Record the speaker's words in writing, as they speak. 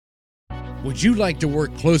Would you like to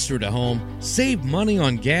work closer to home, save money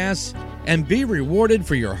on gas, and be rewarded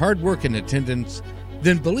for your hard work and attendance?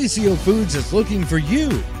 Then Bellisio Foods is looking for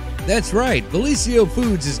you. That's right, Bellisio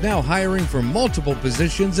Foods is now hiring for multiple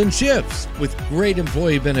positions and shifts with great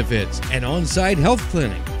employee benefits, an on-site health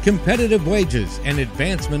clinic, competitive wages, and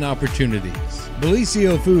advancement opportunities.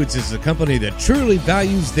 Bellisio Foods is a company that truly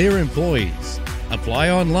values their employees. Apply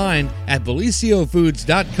online at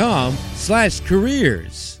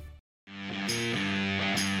BellisioFoods.com/careers.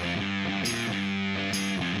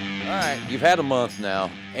 All right, you've had a month now,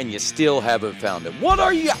 and you still haven't found it. What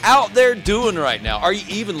are you out there doing right now? Are you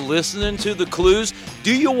even listening to the clues?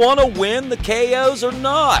 Do you want to win the KOs or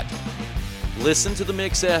not? Listen to the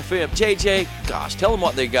Mix FM. JJ, gosh, tell them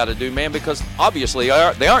what they got to do, man, because obviously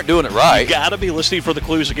they aren't doing it right. You got to be listening for the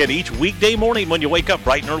clues again each weekday morning when you wake up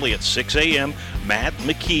bright and early at 6 a.m. Matt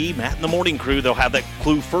McKee, Matt and the Morning Crew, they'll have that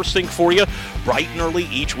clue first thing for you bright and early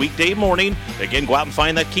each weekday morning. Again, go out and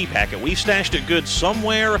find that key packet. We've stashed it good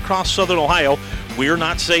somewhere across southern Ohio. We're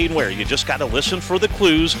not saying where. You just got to listen for the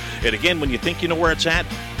clues. And again, when you think you know where it's at,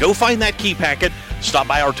 go find that key packet. Stop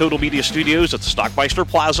by our Total Media Studios at the Stockmeister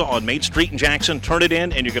Plaza on Main Street in Jackson. Turn it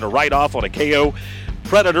in, and you're going to write off on a KO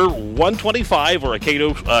Predator 125 or a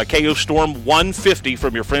KO Storm 150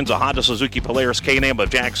 from your friends at Honda Suzuki Polaris K&M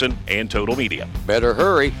of Jackson and Total Media. Better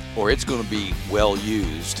hurry, or it's going to be well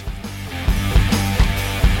used.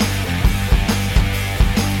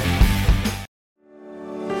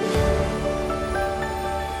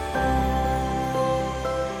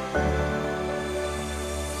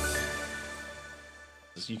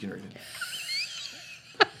 You can read it.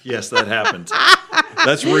 Yes, that happened.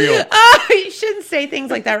 That's real. Oh, you shouldn't say things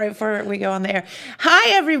like that right before we go on the air.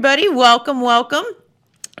 Hi, everybody. Welcome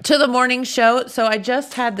to the morning show. So I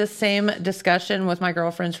just had the same discussion with my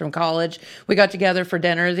girlfriends from college. We got together for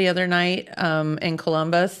dinner the other night in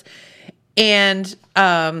Columbus. And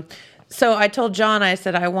so I told John, I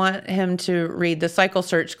said, I want him to read the cycle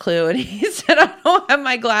search clue. And he said, I don't have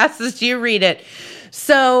my glasses. You read it.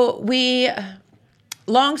 So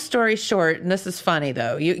long story short, and this is funny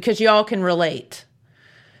though, because you all can relate.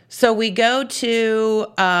 So we go to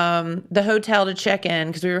the hotel to check in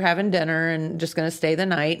because we were having dinner and just going to stay the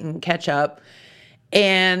night and catch up.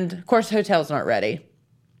 And of course, the hotel's not ready.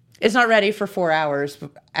 It's not ready for 4 hours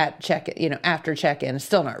at check-in, after check-in. It's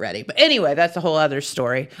still not ready. But anyway, that's a whole other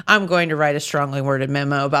story. I'm going to write a strongly worded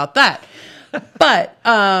memo about that. But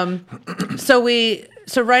so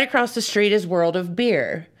right across the street is World of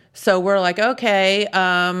Beer. So we're like, okay,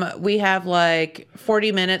 we have like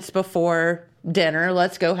 40 minutes before dinner.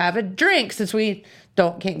 Let's go have a drink since we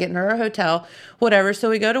can't get into our hotel, whatever. So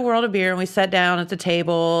we go to World of Beer and we sat down at the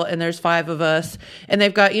table and there's 5 of us and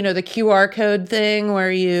they've got, the QR code thing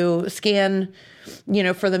where you scan,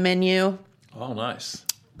 for the menu. Oh, nice.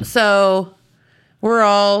 So we're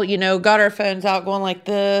all, got our phones out going like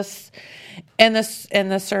this and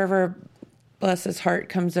the server, bless his heart,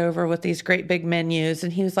 comes over with these great big menus.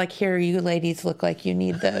 And he was like, here, you ladies look like you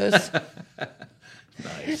need those.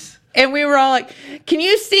 Nice. And we were all like, can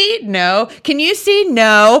you see? No. Can you see?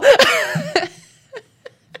 No.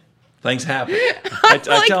 Things happen. When did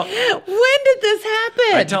this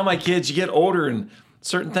happen? I tell my kids, you get older and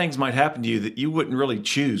certain things might happen to you that you wouldn't really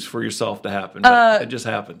choose for yourself to happen. But it just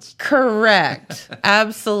happens. Correct.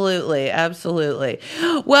 Absolutely.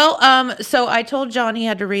 Well, so I told John he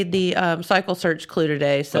had to read the cycle search clue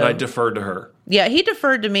today. So but I deferred to her. Yeah, he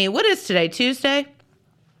deferred to me. What is today? Tuesday?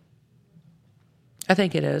 I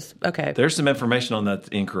think it is. Okay. There's some information on that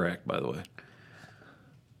incorrect, by the way.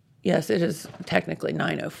 Yes, it is technically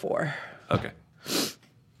 9:04. Okay.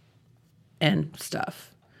 And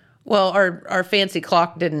stuff. Well, our fancy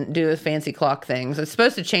clock didn't do fancy clock things. It's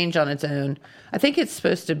supposed to change on its own. I think it's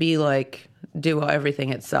supposed to be like do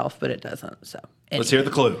everything itself, but it doesn't. So anyway. Let's hear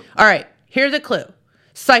the clue. All right, here's the clue.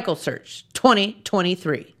 Cycle search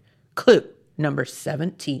 2023. Clue number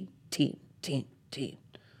 17.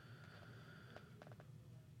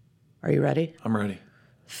 Are you ready? I'm ready.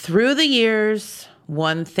 Through the years,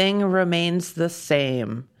 one thing remains the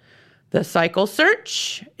same. The cycle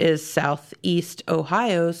search is Southeast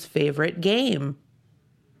Ohio's favorite game.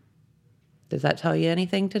 Does that tell you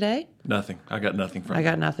anything today? Nothing. I got nothing from I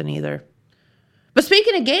got nothing either. But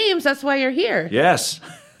speaking of games, that's why you're here. Yes.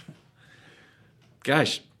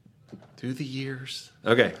 Gosh, through the years.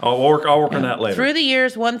 Okay, I'll work on that later. Through the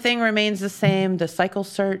years, one thing remains the same. The cycle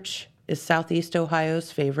search is Southeast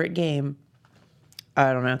Ohio's favorite game.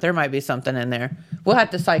 I don't know. There might be something in there. We'll have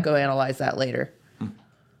to psychoanalyze that later.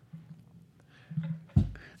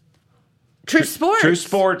 True sports. True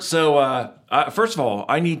sports. So, first of all,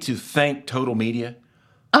 I need to thank Total Media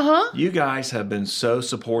You guys have been so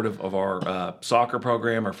supportive of our soccer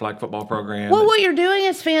program, our flag football program. Well, what you're doing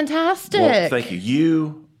is fantastic. Well, thank you.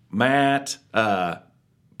 You, Matt,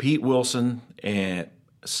 Pete Wilson, and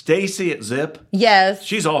Stacy at Zip. Yes.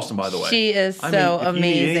 She's awesome, by the way. She is if amazing. You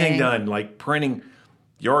need anything done, like printing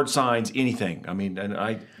yard signs, anything. I mean, and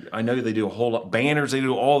I know they do a whole lot. Banners, they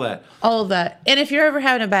do all that. All of that. And if you're ever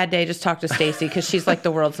having a bad day, just talk to Stacy because she's like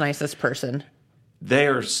the world's nicest person.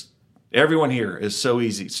 Everyone here is so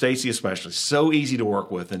easy, Stacy especially, so easy to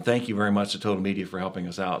work with. And thank you very much to Total Media for helping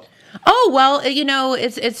us out. Oh, well,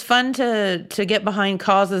 it's fun to get behind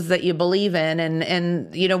causes that you believe in.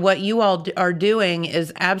 And what you all are doing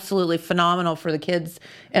is absolutely phenomenal for the kids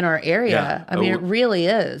in our area. Yeah. I mean, it really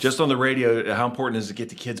is. Just on the radio, how important it is to get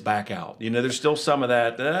the kids back out. There's still some of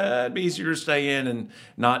that. It'd be easier to stay in and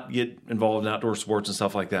not get involved in outdoor sports and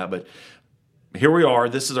stuff like that. But here we are.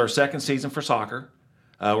 This is our second season for soccer.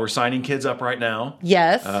 We're signing kids up right now.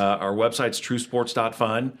 Yes. Our website's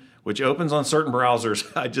truesports.fun, which opens on certain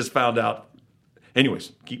browsers. I just found out.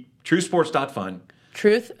 Anyways, keep truesports.fun.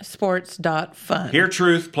 Truthsports.fun. Hear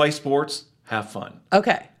truth, play sports, have fun.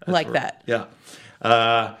 Okay. That.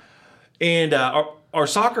 Yeah. And our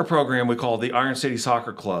soccer program we call the Iron City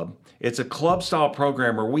Soccer Club. It's a club-style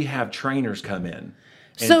program where we have trainers come in.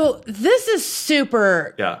 So this is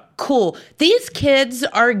super cool. These kids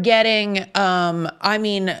are getting,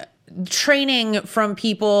 training from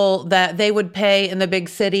people that they would pay in the big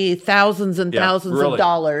city thousands and thousands of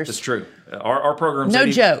dollars. It's true. Our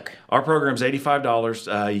program's joke. Our program's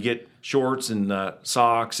 $85. You get shorts and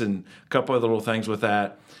socks and a couple other little things with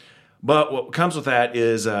that. But what comes with that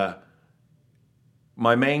is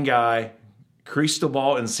my main guy,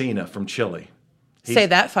 Cristobal Encina from Chile. Say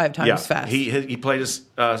that 5 times fast. He played his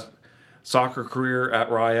soccer career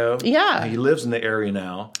at Rio. Yeah. He lives in the area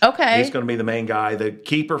now. Okay. He's going to be the main guy. The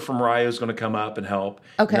keeper from Rio is going to come up and help.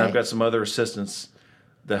 Okay. And I've got some other assistants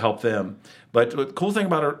to help them. But the cool thing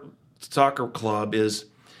about our soccer club is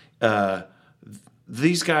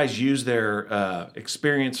these guys use their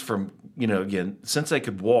experience from, again, since they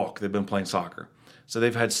could walk, they've been playing soccer. So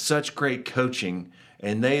they've had such great coaching,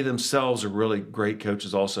 and they themselves are really great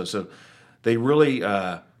coaches also. So they really,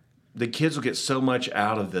 the kids will get so much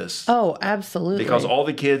out of this. Oh, absolutely. Because all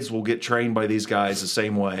the kids will get trained by these guys the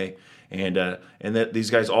same way. And that these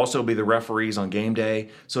guys also be the referees on game day.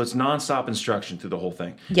 So it's nonstop instruction through the whole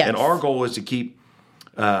thing. Yes. And our goal is to keep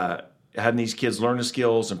having these kids learn the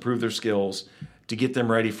skills, improve their skills, to get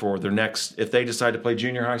them ready for their next, if they decide to play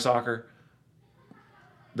junior high soccer,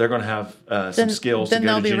 they're going to have some skills to go to junior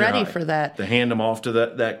high. Then they'll be ready for that. To hand them off to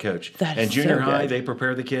that coach. And junior high, they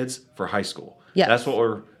prepare the kids for high school. Yes. That's what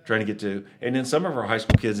we're trying to get to. And then some of our high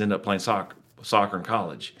school kids end up playing soccer in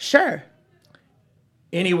college. Sure.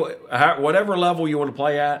 Anyway, whatever level you want to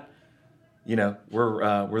play at,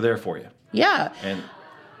 we're there for you. Yeah. And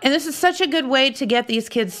this is such a good way to get these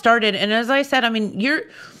kids started. And as I said,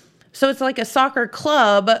 so it's like a soccer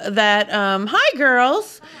club that, hi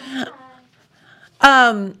girls.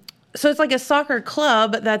 So it's like a soccer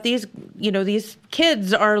club that these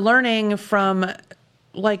kids are learning from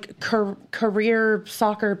like career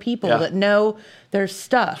soccer people that know their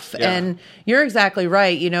stuff. Yeah. And you're exactly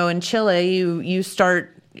right. In Chile, you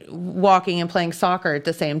start walking and playing soccer at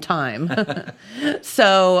the same time.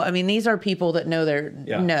 So, these are people that know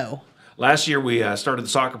know. Last year we started the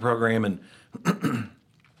soccer program, and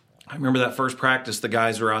I remember that first practice, the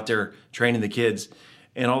guys were out there training the kids,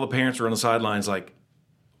 and all the parents were on the sidelines like,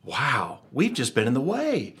 wow, we've just been in the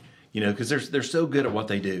way. Because they're so good at what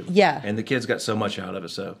they do. Yeah. And the kids got so much out of it.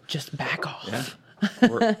 So just back off. Yeah.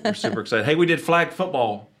 We're super excited. Hey, we did flag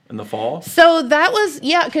football in the fall. So that was,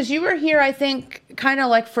 because you were here, I think, kind of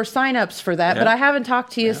like for signups for that. Yeah. But I haven't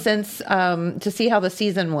talked to you since to see how the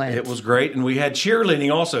season went. It was great. And we had cheerleading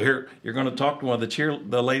also. Here, you're going to talk to one of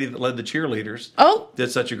the lady that led the cheerleaders. Oh.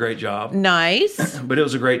 Did such a great job. Nice. But it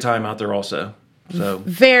was a great time out there also. So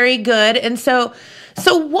very good. And so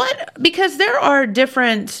what, because there are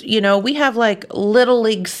different, we have like little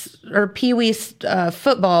leagues or pee-wee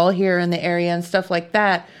football here in the area and stuff like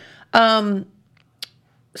that.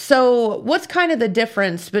 So what's kind of the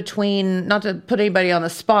difference between, not to put anybody on the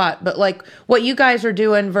spot, but like what you guys are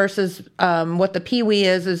doing versus what the pee-wee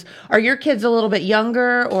is are your kids a little bit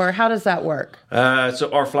younger, or how does that work?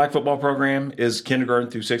 So our flag football program is kindergarten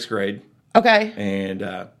through 6th grade. Okay.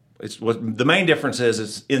 And the main difference is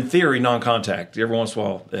it's in theory non-contact. Every once in a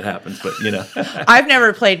while it happens, but I've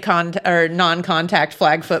never played non-contact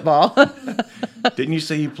flag football. Didn't you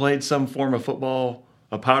say you played some form of football,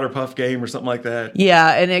 a powder puff game or something like that?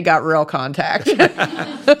 Yeah, and it got real contact.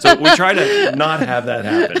 So we try to not have that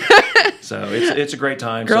happen. So it's a great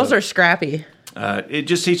time. Girls are scrappy. It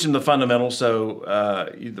just teaches them the fundamentals. So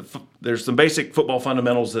there's some basic football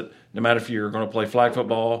fundamentals that no matter if you're going to play flag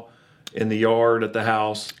football in the yard, at the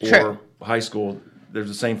house, or high school, there's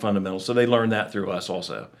the same fundamentals. So they learn that through us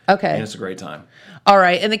also. Okay. And it's a great time. All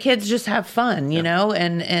right. And the kids just have fun, you know,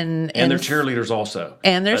 and they're cheerleaders also.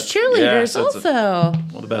 And there's cheerleaders also.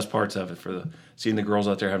 One of the best parts of it for seeing the girls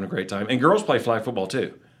out there having a great time. And girls play flag football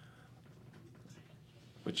too.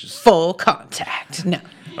 Which is full contact. No.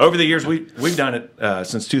 Over the years, we've done it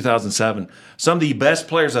since 2007. Some of the best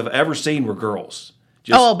players I've ever seen were girls.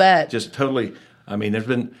 I'll bet. Just totally. I mean, there's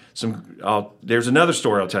been some. There's another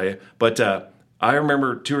story I'll tell you, but I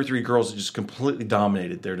remember 2 or 3 girls that just completely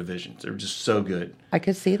dominated their divisions. They were just so good. I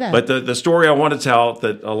could see that. But the story I want to tell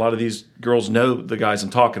that a lot of these girls know the guys I'm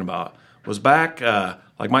talking about was back.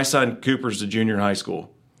 Like my son Cooper's a junior in high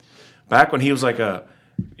school. Back when he was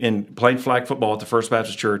in playing flag football at the First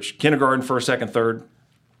Baptist Church, kindergarten, first, second, third.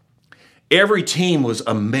 Every team was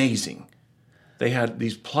amazing. They had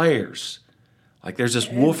these players. Like there's this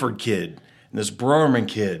Wolford kid and this Browerman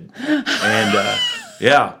kid. And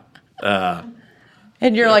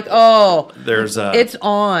and you're like, oh, there's it's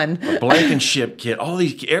on. A Blankenship kid.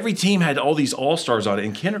 Every team had all these all-stars on it.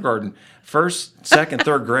 In kindergarten, first, second,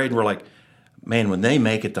 third grade, we're like, man, when they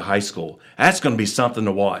make it to high school, that's going to be something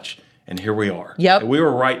to watch. And here we are. Yep. And we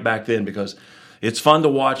were right back then because it's fun to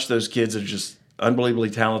watch those kids that are just unbelievably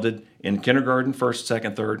talented in kindergarten, first,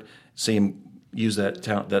 second, third. See them use those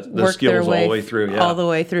skills all the way through. Yeah. All the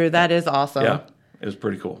way through. That is awesome. Yeah, it was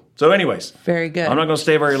pretty cool. So, anyways, very good. I'm not going to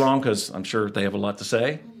stay very long because I'm sure they have a lot to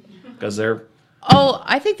say because they're. Oh,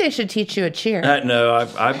 I think they should teach you a cheer. No,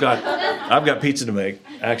 I've got pizza to make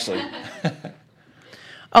actually.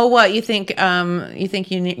 Oh, what you think?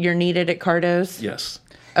 You're needed at Cardo's? Yes.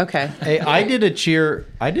 Okay. Hey, I did a cheer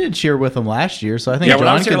with him last year, so I think when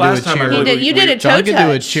I John was here could do last a time, cheer. You did a toe John could touch.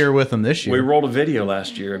 do a cheer with him this year. We rolled a video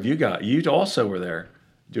last year of you also were there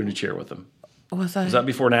doing a cheer with him. Was I? Was that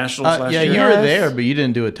before Nationals last year? Yeah, you were there, but you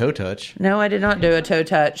didn't do a toe touch. No, I did not do a toe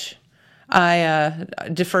touch. I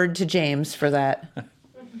deferred to James for that.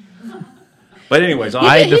 But anyways,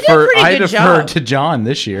 I deferred to John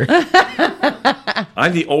this year.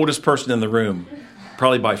 I'm the oldest person in the room,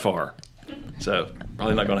 probably by far. So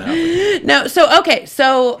probably not going to happen. No, so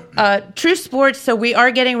True Sports. So we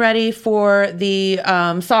are getting ready for the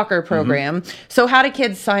soccer program. Mm-hmm. So how do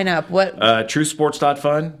kids sign up? What?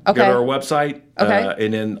 TrueSports.fun. Okay. Go to our website. Okay.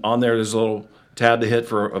 And then on there, there's a little tab to hit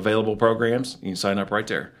for available programs. You can sign up right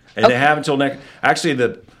there. And they have until next. Actually,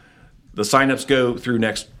 the signups go through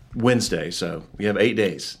next Wednesday. So we have 8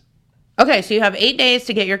 days. Okay, so you have 8 days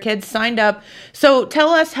to get your kids signed up. So tell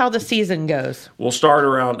us how the season goes. We'll start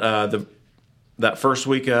around that first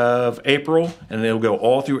week of April, and it'll go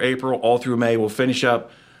all through April, all through May. We'll finish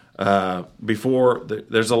up before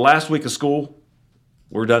there's the last week of school.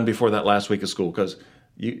 We're done before that last week of school because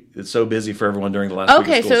it's so busy for everyone during the last week of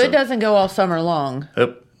school. Okay, so it doesn't go all summer long.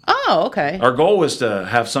 Yep. Oh, okay. Our goal is to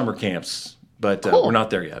have summer camps, but cool. We're not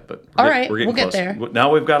there yet. But we're getting get close. there.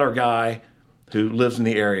 Now we've got our guy who lives in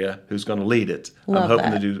the area who's going to lead it. Love I'm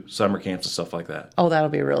hoping that. to do summer camps and stuff like that. Oh, that'll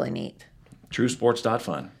be really neat.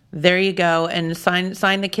 TrueSports.fun. There you go. And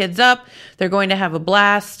sign the kids up. They're going to have a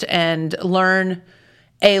blast and learn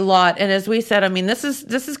a lot. And as we said, I mean, this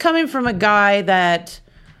is coming from a guy that,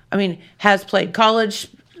 I mean, has played college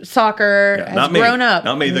soccer, has grown up.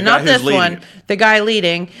 Not me, the not guy this who's leading one. it. The guy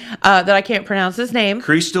leading, that I can't pronounce his name.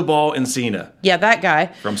 Cristobal Encina. Yeah, that guy.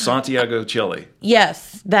 From Santiago, Chile.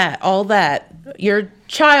 Yes, all that. Your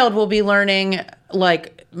child will be learning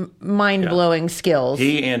like mind-blowing skills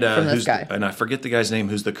He and from this guy. And I forget the guy's name,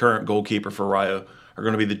 who's the current goalkeeper for Rio, are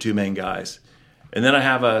going to be the two main guys. And then I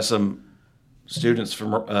have some students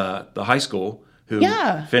from the high school who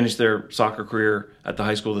finished their soccer career at the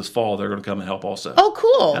high school this fall. They're going to come and help also. Oh,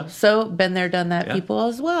 cool. Yeah. So been there, done that people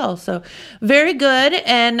as well. So very good.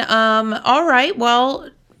 And all right, well,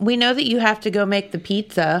 we know that you have to go make the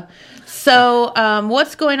pizza. So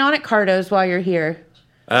what's going on at Cardo's while you're here?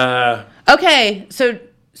 Okay,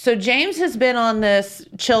 so James has been on this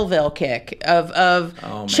Chillville kick of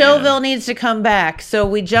Chillville needs to come back. So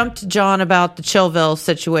we jumped to John about the Chillville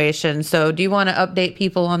situation. So do you want to update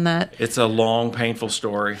people on that? It's a long, painful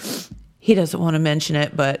story. He doesn't want to mention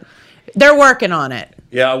it, but they're working on it.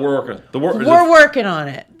 Yeah, we're working. We're working on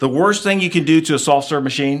it. The worst thing you can do to a soft serve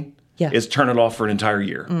machine is turn it off for an entire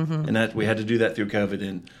year. Mm-hmm. And that we had to do that through COVID,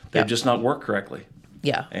 and they've just not worked correctly.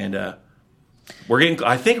 Yeah. And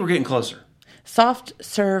I think we're getting closer. Soft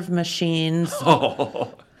serve machines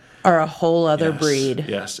are a whole other breed.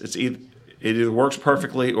 Yes, it either works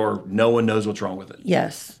perfectly or no one knows what's wrong with it.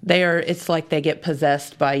 Yes, they are. It's like they get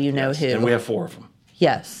possessed by who. And we have 4 of them.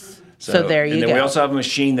 Yes. So there you and then go. we also have a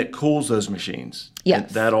machine that cools those machines. Yes. And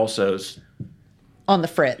that also is. On the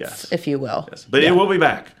fritz, Yes. if you will. Yes. But it will be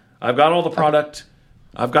back. I've got all the product.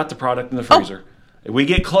 I've got the product in the freezer. We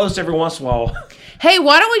get close every once in a while. Hey,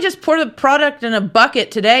 why don't we just pour the product in a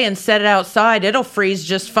bucket today and set it outside? It'll freeze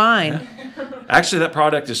just fine. Actually, that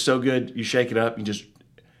product is so good. You shake it up.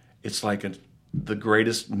 It's like the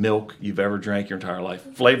greatest milk you've ever drank your entire life.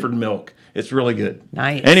 Flavored milk. It's really good.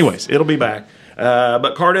 Nice. Anyways, it'll be back.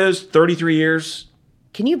 But Cardo's 33 years.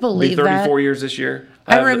 Can you Be believe 34 that? years this year.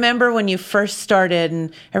 I remember when you first started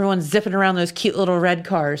and everyone's zipping around those cute little red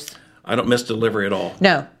cars. I don't miss delivery at all.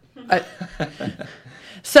 No.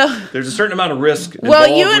 So There's a certain amount of risk involved Well,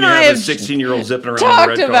 you when and you I have a have 16-year-old zipping around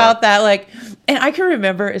talked in a red about car. that, like, and I can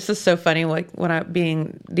remember. It's just so funny, like when I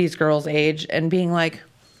being these girls' age and being like,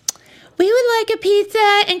 "We would like a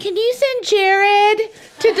pizza, and can you send Jared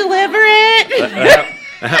to deliver it?"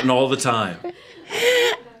 That happened all the time.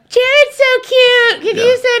 Jared's so cute. Can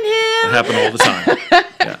you send him? That happened all the time.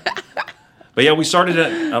 Yeah. But yeah, we started it.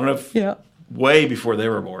 I don't know if Yeah. way before they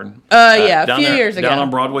were born. Yeah, a down few there, years ago. down on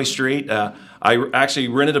Broadway Street. I actually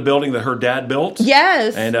rented a building that her dad built.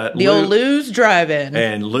 Yes. And the old Lou's Drive-In.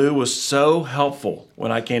 And Lou was so helpful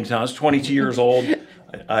when I came to town. I was 22 years old.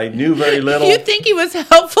 I knew very little. You think he was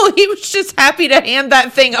helpful? He was just happy to hand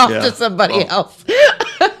that thing off to somebody else.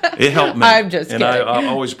 It helped me. I'm just and kidding. I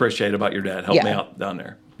always appreciate about your dad. Helped me out down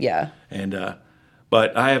there. Yeah. And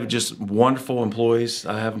but I have just wonderful employees.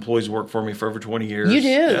 I have employees who work for me for over 20 years. You do.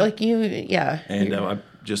 Yeah. Like you, yeah. And I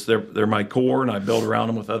just they're my core, and I build around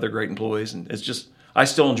them with other great employees, and it's just I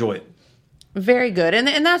still enjoy it. Very good.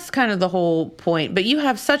 And that's kind of the whole point. But you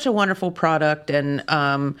have such a wonderful product. And,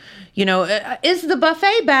 is the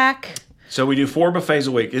buffet back? So we do 4 buffets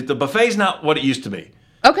a week. The buffet's not what it used to be.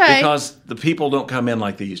 Okay. Because the people don't come in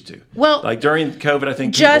like they used to. Well, like during COVID, I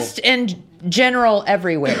think just in general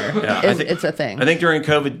everywhere it's a thing. I think during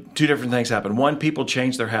COVID, 2 different things happened. One, people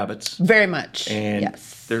changed their habits. Very much. And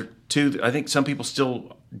yes. I think some people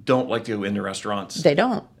still don't like to go into restaurants. They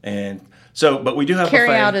don't. And so, but we do have Carry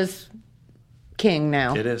buffet. out is king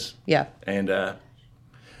now. It is. Yeah. And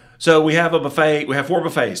so we have a buffet. We have 4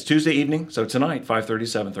 buffets. Tuesday evening, so tonight, 5:30,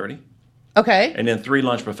 7:30. Okay. And then 3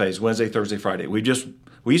 lunch buffets, Wednesday, Thursday, Friday. We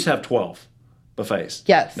used to have 12 buffets.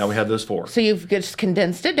 Yes. Now we have those 4. So you've just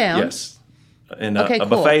condensed it down. Yes. And Okay, a cool.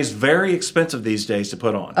 buffet is very expensive these days to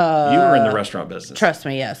put on. You were in the restaurant business. Trust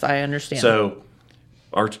me, yes, I understand. So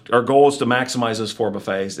our goal is to maximize those 4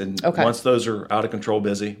 buffets. And Okay. once those are out of control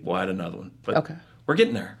busy, we'll add another one. But Okay. we're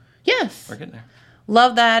getting there. yes. We're getting there.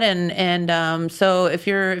 Love that, and so if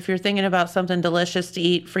you're thinking about something delicious to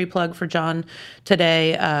eat, free plug for John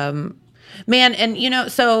today, man. And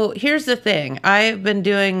so here's the thing: I've been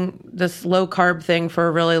doing this low carb thing for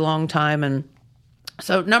a really long time, and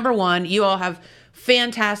so number one, you all have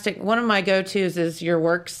fantastic. One of my go-tos is your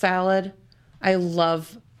work salad. I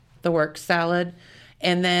love the work salad.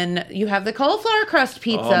 And then you have the cauliflower crust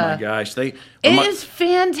pizza. Oh my gosh, It is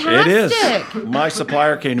fantastic. It is. My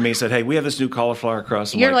supplier came to me and said, "Hey, we have this new cauliflower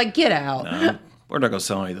crust." I'm You're like, get out. "No, we're not going to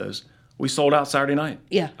sell any of those. We sold out Saturday night.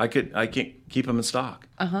 Yeah. I can't keep them in stock.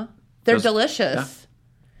 They're 'Cause- delicious.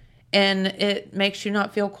 And it makes you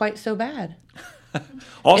not feel quite so bad.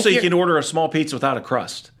 Also, If you you're- can order a small pizza without a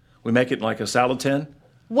crust. We make it like a salad tin.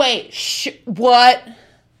 Wait, what?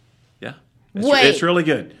 Yeah, Wait. it's really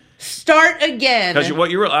good. Start again. Because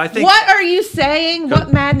I think What are you saying?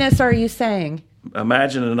 What madness are you saying?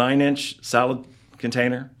 imagine a 9-inch salad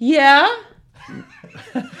container. Yeah?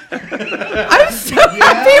 I'm so happy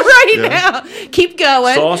right now. Keep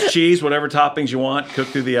going. Sauce, cheese, whatever toppings you want,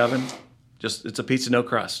 cooked through the oven. It's a pizza, no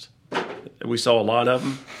crust. We saw a lot of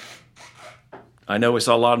them. I know we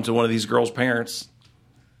saw a lot of them to one of these girls' parents.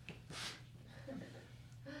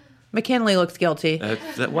 McKinley looks guilty.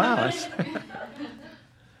 Wow.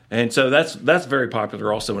 And so that's very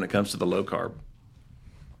popular also when it comes to the low carb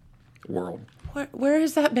world. Where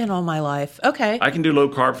has that been all my life? Okay. I can do low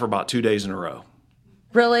carb for about 2 days in a row.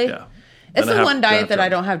 Really? Yeah. It's Then I the have- one then I diet have that I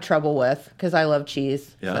trouble. don't have trouble with because I love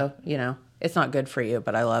cheese. Yeah. So, it's not good for you,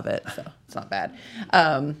 but I love it. So it's not bad.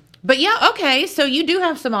 But yeah, okay. So you do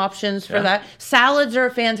have some options for that. Salads are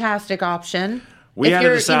a fantastic option. We if added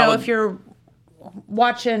you're, a salad. If you're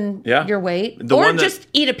watching Yeah. your weight, The or one that- just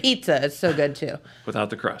eat a pizza. It's so good too. Without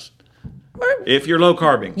the crust. If you're low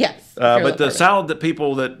carbing. Yes, if you're low But the carbing. salad that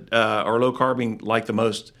people that are low carbing like the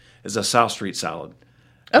most is a South Street salad.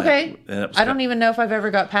 Okay. and it was I don't even know if I've ever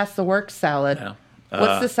got past the work salad. Yeah.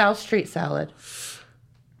 What's the South Street salad?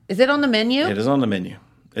 Is it on the menu? It is on the menu.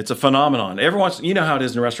 It's a phenomenon. Every once, you know how it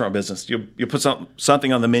is in the restaurant business. You put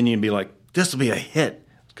something on the menu and be like, this will be a hit.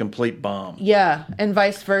 complete bomb. Yeah, and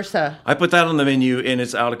vice versa. I put that on the menu, and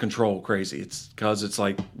it's out of control crazy. It's because it's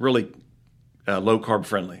like really low-carb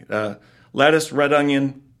friendly. Lettuce, red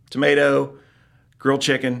onion, tomato, grilled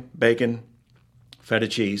chicken, bacon, feta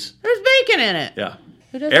cheese. There's bacon in it. Yeah.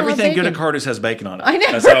 Who doesn't love Everything good bacon? at Carter's has bacon on it. I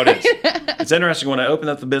know, That's how it right? is. It's interesting. When I opened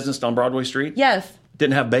up the business on Broadway Street, Yes.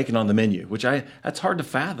 didn't have bacon on the menu, which that's hard to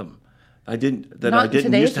fathom. I didn't Not in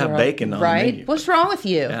today's used to have world, bacon on right? the menu. What's wrong with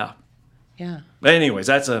you? Yeah. Yeah. But anyways,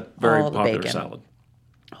 that's a very All the popular bacon. salad.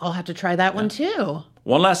 I'll have to try that one too.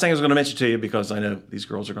 One last thing I was going to mention to you, because I know these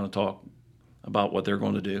girls are going to talk about what they're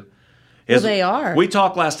going to do. Well, they are. We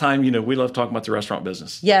talked last time, we love talking about the restaurant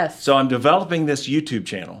business. Yes. So I'm developing this YouTube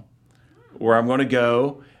channel where I'm going to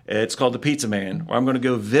go, it's called The Pizza Man, where I'm going to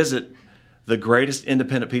go visit the greatest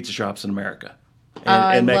independent pizza shops in America.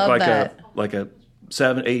 And make love like that. a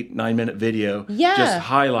 7, 8, 9 minute video Yeah. just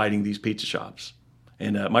highlighting these pizza shops.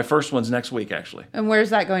 And my first one's next week, actually. And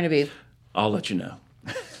where's that going to be? I'll let you know.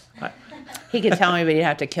 He could tell me, but he'd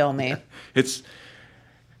have to kill me.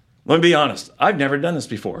 Let me be honest. I've never done this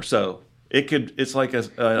before, so it's like a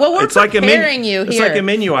Well, we're it's like a preparing menu, you It's here. like a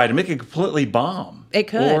menu item. It could completely bomb. It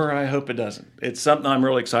could. Or I hope it doesn't. It's something I'm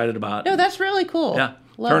really excited about. No, that's really cool. Yeah.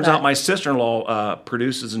 Love Turns that. out my sister-in-law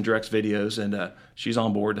produces and directs videos, and she's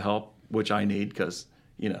on board to help, which I need because,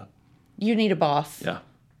 You need a boss. yeah.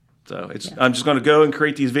 So I'm just going to go and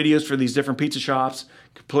create these videos for these different pizza shops,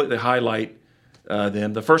 completely highlight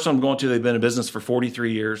them. The first one I'm going to, they've been in business for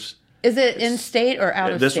 43 years. Is it in state or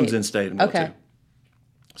out of This state? one's in state. I'm going Okay. to.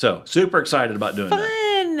 So super excited about doing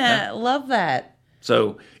that. Fun. Love that.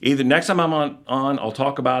 So either next time I'm on, I'll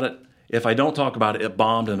talk about it. If I don't talk about it, it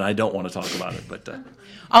bombed, and I don't want to talk about it. But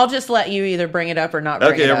I'll just let you either bring it up or not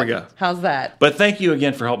bring Okay, it there up. we go. How's that? but thank you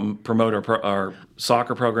again for helping promote our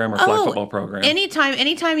soccer program, our flag football program.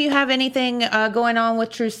 Anytime you have anything going on with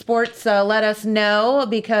True Sports, let us know,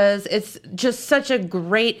 because it's just such a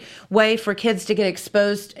great way for kids to get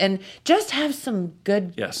exposed and just have some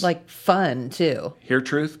good, Yes. fun too. Hear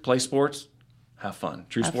truth, play sports, have fun.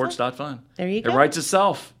 TrueSports.fun. There you It go. writes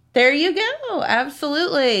itself. There you go.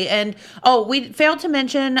 Absolutely. And we failed to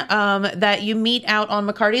mention that you meet out on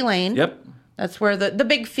McCarty Lane. Yep. That's where the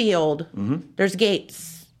big field. Mm-hmm. There's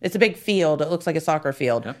gates. It's a big field. It looks like a soccer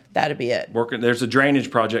field. Yep. That'd be it. There's a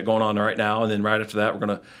drainage project going on right now, and then right after that, we're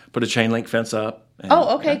going to put a chain link fence up. And,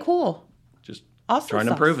 Oh, okay, cool. Just Awesome trying to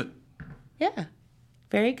sauce. improve it. Yeah.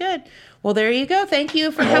 Very good. Well, there you go. Thank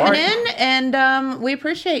you for coming right. in, and we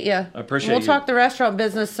appreciate you. I appreciate We'll you. talk the restaurant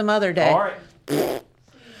business some other day. All right.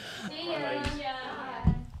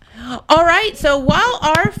 All right, so while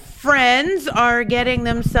our friends are getting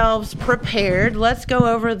themselves prepared, let's go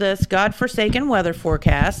over this godforsaken weather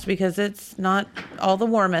forecast, because it's not all the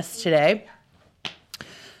warmest today.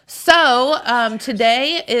 So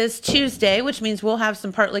today is Tuesday, which means we'll have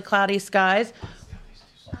some partly cloudy skies.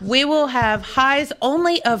 We will have highs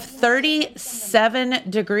only of 37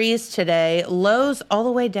 degrees today, lows all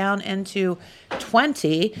the way down into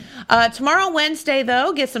 20. Tomorrow, Wednesday,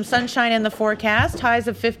 though, get some sunshine in the forecast, highs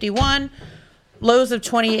of 51, lows of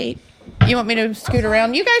 28. You want me to scoot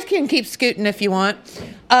around? You guys can keep scooting if you want.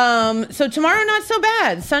 So tomorrow, not so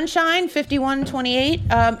bad. Sunshine, 51, 28.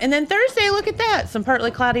 And then Thursday, look at that. Some partly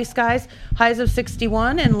cloudy skies, highs of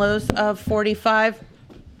 61 and lows of 45.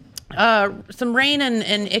 Some rain and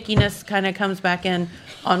ickiness kind of comes back in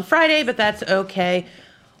on Friday, but that's okay.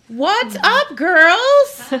 What's up,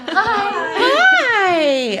 girls?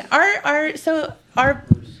 Hi. Our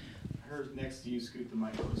Her next to you, scoot the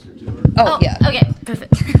mic closer to her. oh yeah, Okay,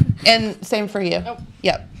 perfect. and same for you.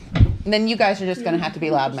 Yep. And then you guys are just gonna have to be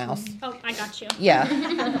loudmouths. Oh, I got you. Yeah,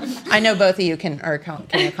 I know both of you can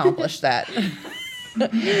accomplish that.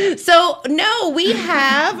 So no,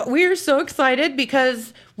 we're so excited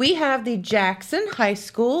because we have the Jackson High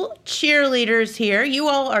School cheerleaders here. You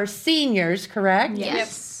all are seniors, correct?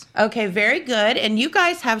 Yes. Okay, very good. And you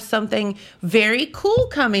guys have something very cool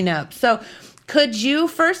coming up. So could you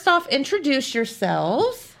first off introduce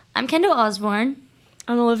yourselves? I'm Kendall Osborne.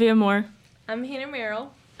 I'm Olivia Moore. I'm Hannah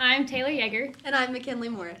Merrill. I'm Taylor Yeager. And I'm McKinley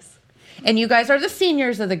Morris. And you guys are the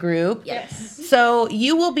seniors of the group. Yes. So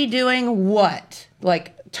you will be doing what?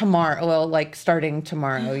 Like tomorrow? Well, like starting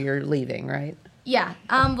tomorrow, you're leaving, right? Yeah.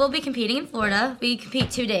 We'll be competing in Florida. We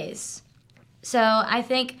compete 2 days. So I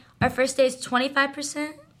think our first day is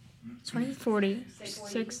 25%. 20? 40.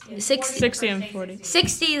 60. 60. 60 and 40.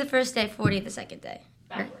 60 the first day, 40 the second day.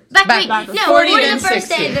 Backwards. No, 40 40 then the first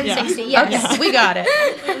 60. day, then Yeah. 60. Yes. Okay, we got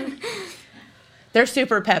it. They're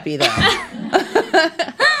super peppy though.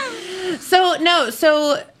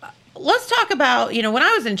 So let's talk about, when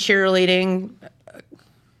I was in cheerleading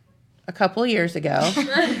a couple of years ago,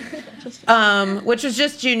 which was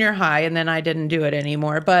just junior high, and then I didn't do it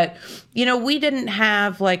anymore. But, we didn't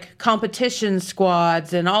have like competition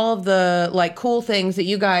squads and all of the like cool things that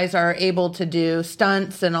you guys are able to do,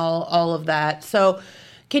 stunts and all of that. So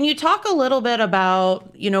can you talk a little bit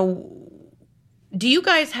about, do you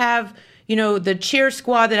guys have, the cheer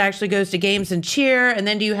squad that actually goes to games and cheer? And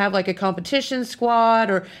then do you have like a competition squad,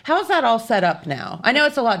 or how's that all set up now? I know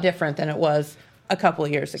it's a lot different than it was a couple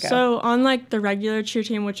of years ago. So on like the regular cheer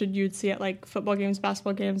team, which you'd see at like football games,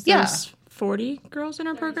 basketball games, there's 40 girls in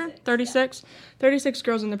our program, 36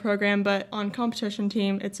 girls in the program. But on competition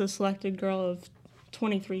team, it's a selected girl of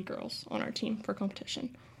 23 girls on our team for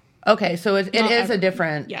competition. Okay, so it is a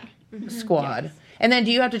different squad. Yes. And then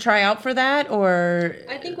do you have to try out for that, or?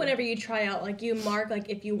 I think whenever you try out, like you mark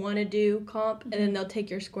like if you want to do comp, and then they'll take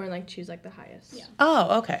your score and like choose like the highest. Yeah.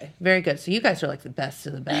 Oh, okay. Very good. So you guys are like the best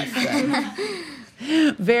of the best.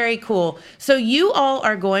 Very cool. So you all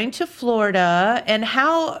are going to Florida, and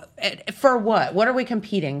for what? What are we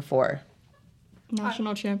competing for?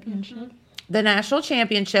 National championship. The national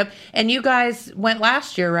championship. And you guys went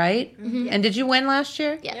last year, right? Mm-hmm. And did you win last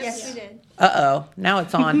year? Yes, we did. Uh-oh. Now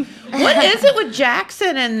it's on. What is it with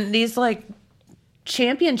Jackson and these, like,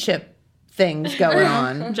 championship things going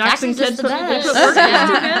on? Jackson kids the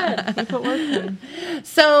best. They put work in.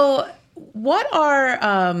 So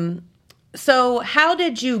so how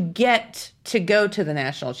did you get to go to the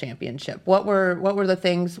national championship? What were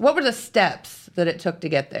the steps that it took to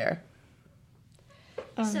get there?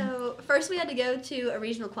 So first we had to go to a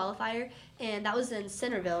regional qualifier, and that was in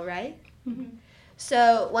Centerville, right? Mm-hmm.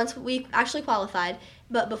 So once we actually qualified,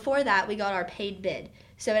 but before that we got our paid bid.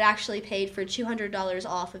 So it actually paid for $200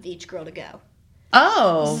 off of each girl to go.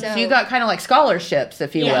 Oh, so you got kind of like scholarships,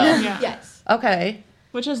 if you will. Yeah. Yes. Okay.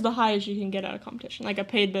 Which is the highest you can get at a competition. Like a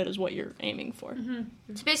paid bid is what you're aiming for.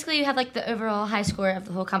 Mm-hmm. So basically you have like the overall high score of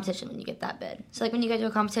the whole competition when you get that bid. So like when you go to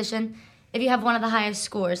a competition, if you have one of the highest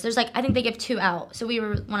scores, there's like, I think they give 2 out. So we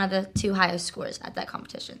were one of the 2 highest scores at that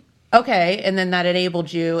competition. Okay, and then that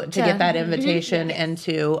enabled you to get that invitation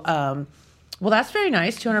into, well, that's very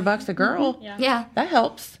nice, $200 a girl. Mm-hmm. Yeah. That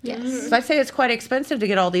helps. Yes. So I'd say it's quite expensive to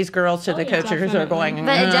get all these girls to the coaches who are going.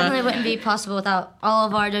 But it definitely wouldn't be possible without all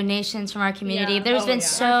of our donations from our community. There's been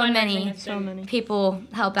so many people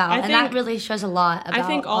help out, and that really shows a lot about I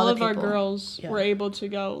think all the of our people. girls were able to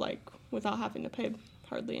go like without having to pay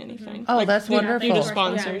hardly anything. Oh, that's wonderful. Due to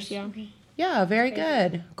sponsors, Yeah, very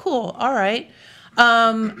good. Cool. All right.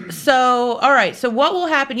 So what will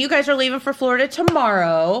happen? You guys are leaving for Florida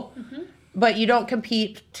tomorrow, but you don't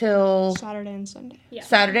compete till Saturday and Sunday. Yeah.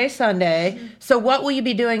 Saturday, Sunday. So what will you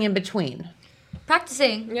be doing in between?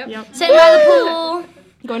 Practicing. Yep. Sitting by the pool.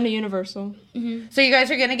 Going to Universal. Mm-hmm. So you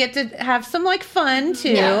guys are going to get to have some like fun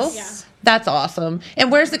too. Yes. Yeah. That's awesome.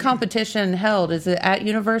 And where's the competition held? Is it at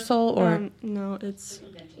Universal or? No, it's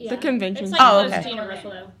the convention. It's like okay. To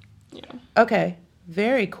Universal though. Yeah. Okay.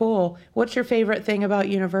 Very cool. What's your favorite thing about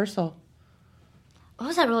Universal? What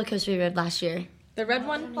was that roller coaster we rode last year? The red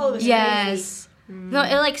one? Oh, it was Yes. No,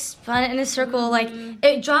 it like spun in a circle, like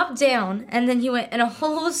it dropped down, and then you went in a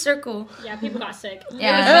whole circle. Yeah, people got sick.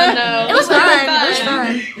 Yeah, it was fun. It was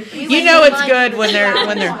fun. You know it's good when they're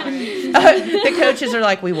the coaches are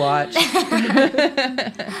like, we watch.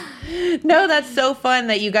 No, that's so fun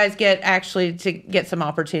that you guys get actually to get some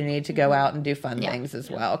opportunity to go out and do fun things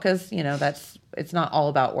as well, because it's not all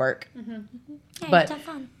about work. Yeah, But have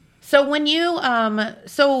fun. so when you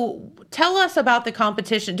so tell us about the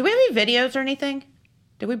competition. Do we have any videos or anything?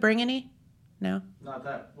 Did we bring any? No. Not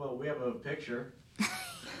that. Well, we have a picture.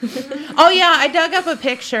 Oh yeah, I dug up a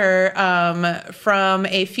picture from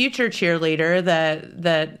a future cheerleader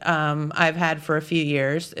that I've had for a few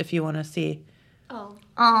years. If you want to see. Oh.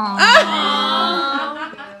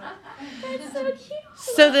 That's so cute.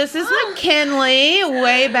 So this is McKinley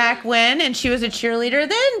way back when, and she was a cheerleader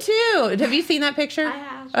then too. Have you seen that picture? I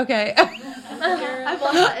have. Okay. I've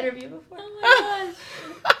watched that interview before. Oh my gosh.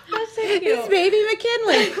 That's so cute. It's baby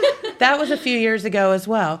McKinley. That was a few years ago as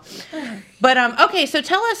well. But okay, so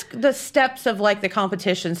tell us the steps of like the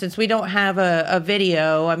competition, since we don't have a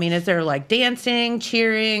video. I mean, is there like dancing,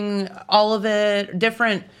 cheering, all of it,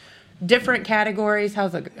 different categories?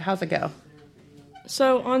 How's it go?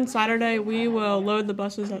 So on Saturday we will load the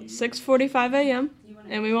buses at 6:45 a.m.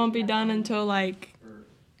 and we won't be done until like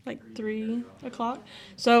 3 o'clock.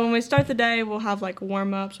 So when we start the day, we'll have like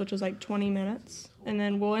warm-ups, which is like 20 minutes, and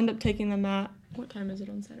then we'll end up taking them at, what time is it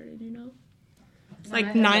on Saturday, do you know?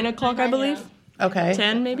 Like 9 o'clock, I believe. Okay.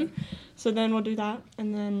 10 maybe. So then we'll do that,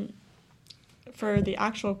 and then for the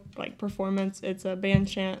actual like performance, it's a band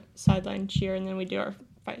chant, sideline cheer, and then we do our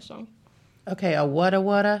fight song. Okay, a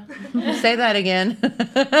what-a? Say that again.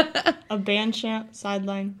 A band chant,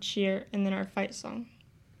 sideline, cheer, and then our fight song.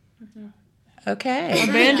 Okay. A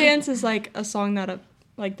band dance is like a song that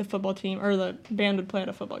like the football team or the band would play at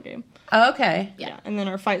a football game. Okay. Yeah. And then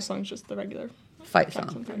our fight song is just the regular Fight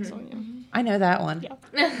song. fight song, yeah. I know that one.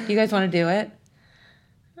 Yeah. You guys want to do it?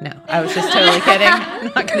 No, I was just totally kidding. I'm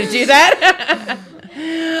not going to do that.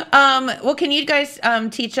 Well, can you guys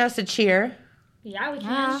teach us a cheer? Yeah, we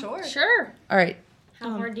can. Sure. All right. How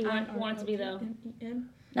hard do you want it to be, though?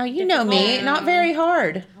 Now, you know me. Not very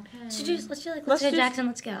hard. Let's do like, Let's go, just- Jackson,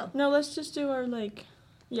 let's go. No, let's just do our like.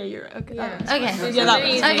 Yeah, you're right. Okay. Yeah. Okay. Yeah, that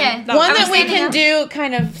one's Okay. That One Are we that we standing can up? do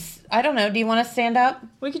kind of, I don't know. Do you want to stand up?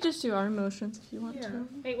 We could just do our emotions if you want to.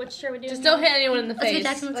 Wait, which shirt we doing? Just don't hit anyone in the Let's go, face.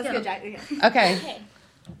 Jackson, let's go. Okay.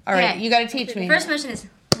 All right. Okay. You got to teach me. First motion is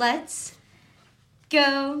let's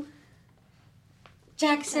go,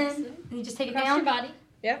 Jackson. And you just take it Cross down. your body.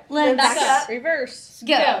 Yep. Let's Back up. Reverse.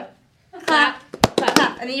 go. Clap,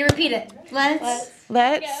 clap, and then you repeat it. Let's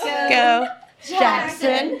Let's Go. go,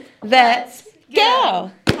 Jackson. Let's go.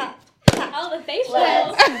 All the facial.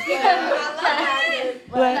 Let's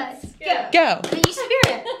go. And then you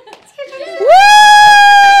spirit. Woo!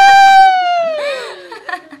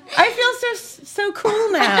 I feel so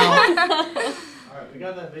cool now. All right, we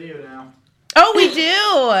got that video now. Oh, we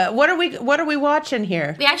do. What are we watching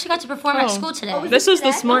here? We actually got to perform at school today. This was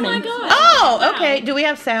this morning. Oh, okay. Do we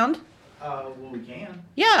have sound? Well, we can.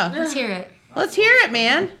 Yeah. Let's hear it. Let's hear it,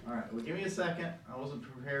 man. All right, well, give me a second. I wasn't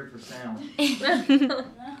prepared for sound.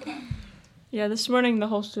 Yeah, this morning the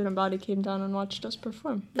whole student body came down and watched us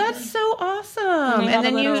perform. That's so awesome. And, they And had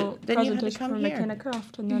then a you little had to presentation come for here. McKenna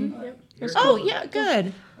Craft, and then it was Oh, cool. yeah,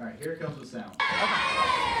 good. All right, here comes the sound.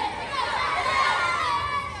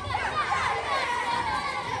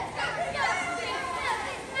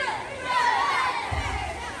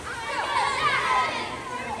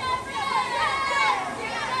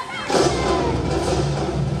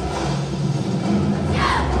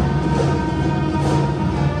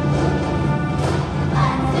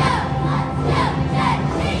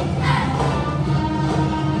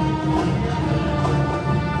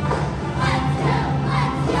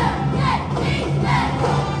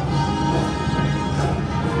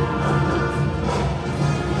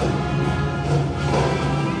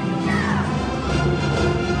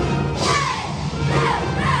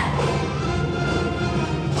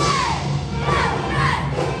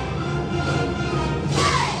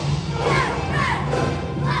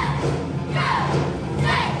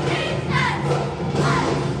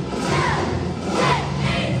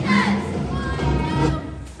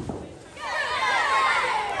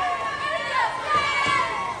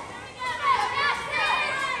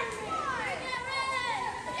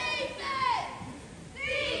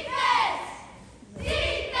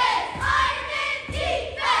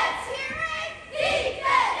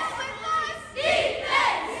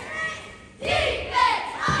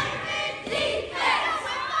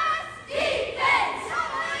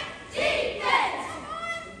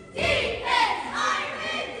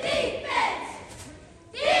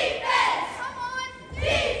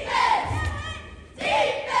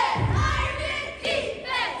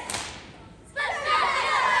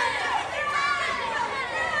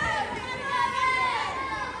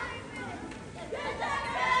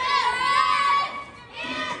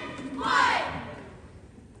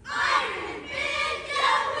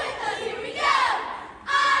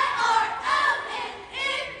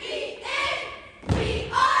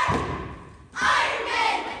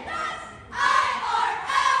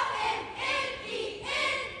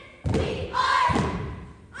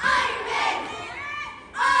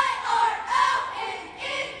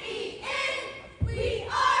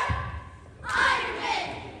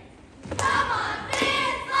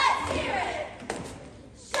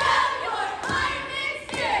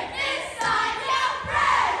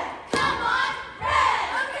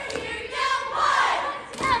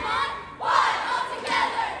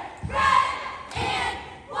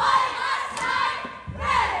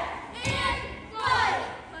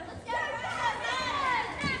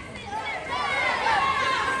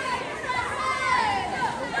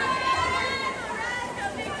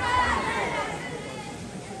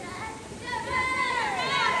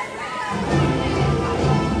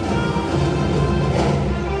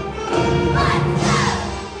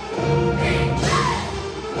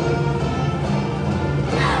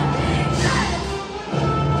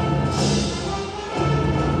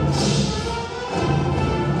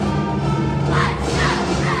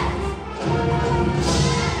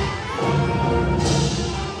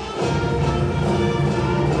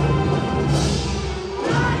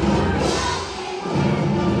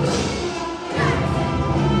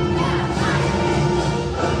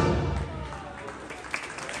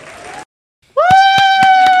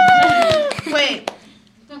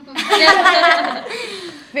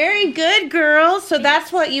 so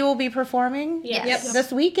that's what you will be performing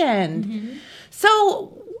this weekend.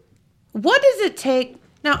 So what does it take?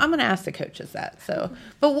 Now, I'm going to ask the coaches that.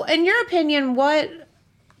 But in your opinion, what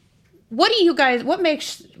do you guys, what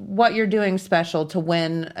makes what you're doing special to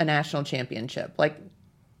win a national championship? Like,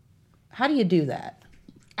 how do you do that?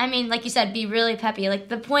 I mean, like you said, be really peppy. Like,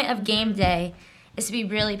 the point of game day is to be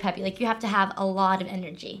really peppy. Like, you have to have a lot of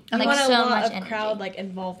energy. You like, want so a lot much of energy. crowd, like,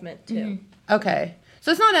 involvement, too. Okay.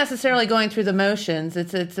 So it's not necessarily going through the motions.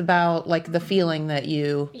 It's about, like, the feeling that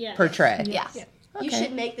you portray. Yeah. Okay. You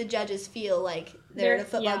should make the judges feel like they're at a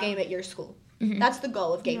football game at your school. That's the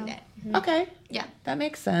goal of game day. Okay. Yeah. That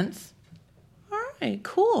makes sense. All right,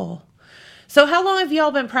 cool. So how long have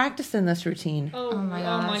y'all been practicing this routine? Oh my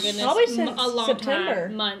gosh. Oh my goodness. Probably since a long September.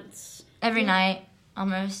 time. Months. Every night,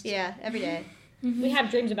 almost. Yeah, every day. We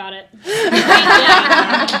have dreams about it. We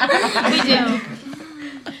do.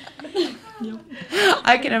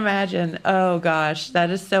 I can imagine. Oh gosh, that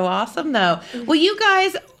is so awesome though. Well, you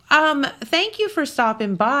guys, thank you for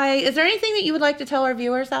stopping by. Is there anything that you would like to tell our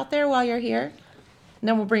viewers out there while you're here? And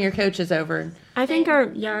then we'll bring your coaches over. I think our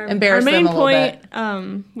Embarrass main them a little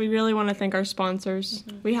point, we really want to thank our sponsors.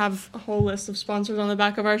 We have a whole list of sponsors on the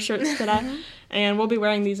back of our shirts today, and we'll be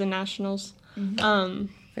wearing these in nationals.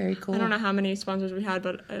 Very cool. I don't know how many sponsors we had,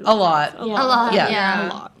 but A lot. A lot. Yeah. A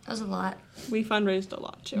lot. That was a lot. We fundraised a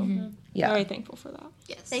lot too. Yeah. Very thankful for that.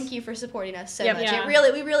 Yes. Thank you for supporting us so Yep. much. Yeah.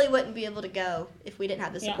 We really wouldn't be able to go if we didn't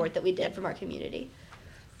have the support that we did from our community.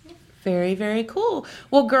 Very, very cool.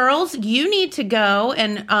 Well, girls, you need to go.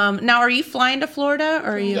 And now, are you flying to Florida?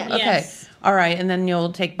 Or are you? Yes. Okay. Yes. All right. And then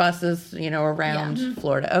you'll take buses, around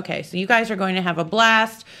Florida. Okay. So you guys are going to have a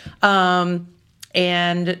blast.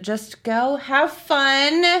 And just go have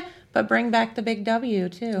fun. But bring back the big W,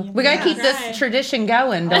 too. We got to keep this tradition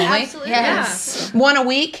going, don't we? Absolutely. Yes. One a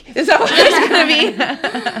week? Is that what it's going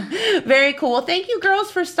to be? Very cool. Thank you,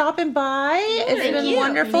 girls, for stopping by. It's been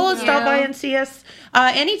wonderful. Stop by and see us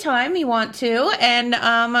anytime you want to. And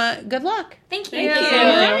good luck. Thank you.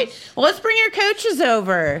 All right. Well, let's bring your coaches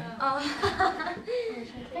over.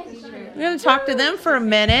 We're going to talk to them for a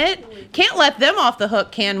minute. Can't let them off the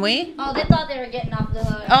hook, can we? Oh, they thought they were getting off the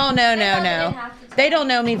hook. Oh, no, They no, thought they no. didn't have to They don't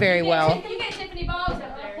know me very well. You get Tiffany Boggs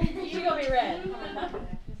up there. You gonna be red.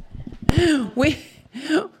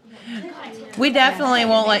 We definitely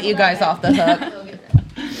won't let you guys off the hook.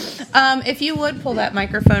 If you would pull that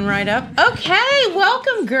microphone right up. Okay,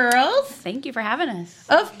 welcome, girls. Thank you for having us.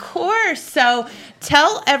 Of course. So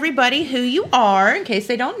tell everybody who you are in case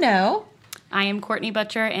they don't know. I am Courtney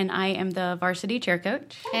Butcher, and I am the varsity cheer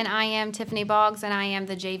coach. And I am Tiffany Boggs, and I am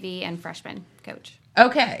the JV and freshman coach.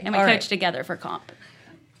 Okay. And we all coach right. together for comp.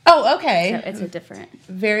 Oh, okay. So it's a different.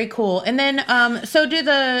 Very cool. And then, so do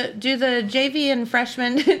the JV and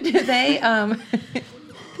freshmen? Do they?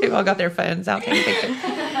 They've all got their phones out taking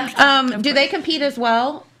pictures. Do they compete as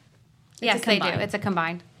well? Yes, they do. It's a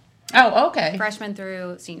combined. Oh, okay. Freshmen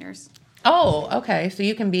through seniors. Oh, okay. So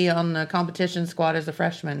you can be on the competition squad as a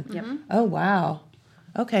freshman. Yep. Oh, wow.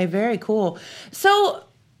 Okay, very cool. So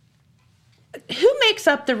who makes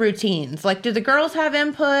up the routines? Like, do the girls have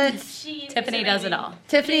inputs? Tiffany does it all.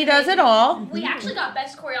 Tiffany does it all. We actually got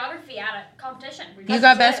best choreography at a competition. You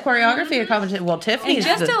got best choreography at competition. Well, Tiffany's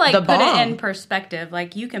And just to the put bomb. it in perspective,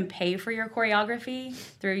 like you can pay for your choreography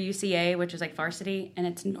through UCA, which is like varsity, and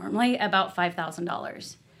it's normally about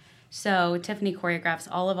 $5,000. So Tiffany choreographs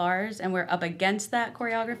all of ours, and we're up against that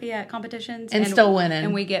choreography at competitions. And still winning.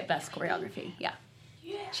 And we get best choreography, yeah.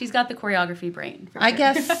 She's got the choreography brain. I sure.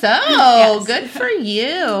 guess so. Yes. Good for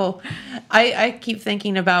you. I keep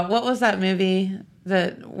thinking about, what was that movie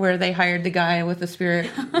where they hired the guy with the spirit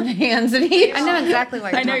hands and he... I know exactly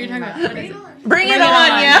what you're I know you're talking about. Bring it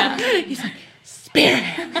on, yeah. He's like, spirit.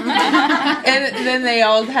 And then they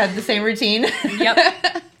all had the same routine.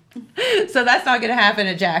 Yep. So that's not going to happen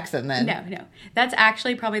at Jackson then. No. That's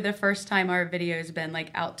actually probably the first time our video's been like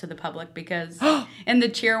out to the public, because in the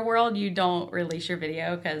cheer world you don't release your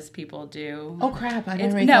video because people do. Oh crap! I never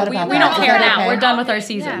It's, even no, thought we about don't that. Is care that now. okay? We're done with our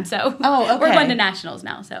season, Yeah. so Oh, okay. we're going to nationals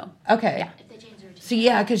now. So Okay. Yeah. So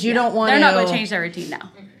yeah, because you don't want they're to. not going to change their routine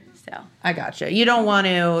now. So I gotcha. You don't want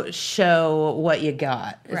to show what you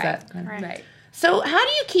got. Is right, that right. So how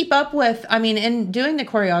do you keep up with, I mean, in doing the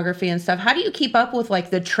choreography and stuff, how do you keep up with like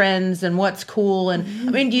the trends and what's cool? And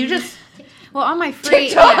I mean, do you just Well, on my free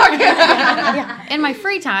TikTok? in my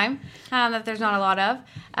free time that there's not a lot of,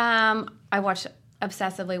 I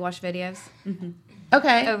obsessively watch videos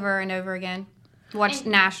Okay. over and over again. Watch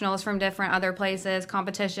nationals from different other places,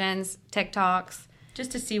 competitions, TikToks.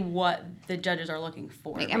 just to see what the judges are looking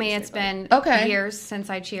for. I mean, it's been Okay. years since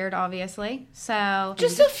I cheered, obviously. So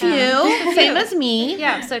Just a few, same as me.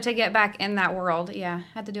 Yeah, so to get back in that world,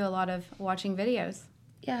 had to do a lot of watching videos.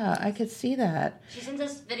 Yeah, I could see that. She sends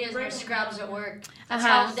us videos of her scrubs at work. That's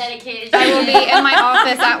Uh-huh. how dedicated I she will is. be in my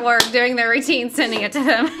office at work doing their routine, sending it to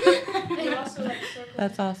them.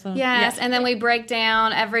 That's awesome. Yes, and then we break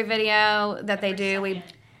down every video that they do. We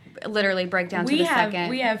literally break down to the second.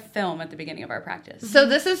 We have film at the beginning of our practice. So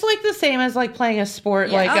this is like the same as like playing a sport,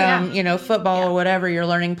 Yeah. like Oh, yeah. you know, football or whatever. You're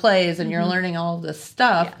learning plays and you're learning all this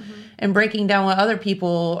stuff and breaking down what other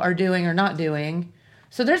people are doing or not doing.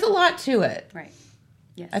 So there's a lot to it. Right.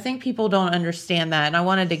 Yes. I think people don't understand that, and I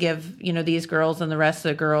wanted to give these girls and the rest of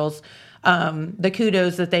the girls the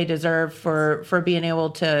kudos that they deserve for being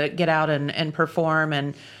able to get out and perform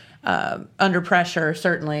and under pressure,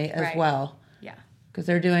 certainly as well. Yeah. Because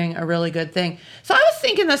they're doing a really good thing. So I was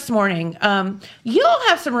thinking this morning, you all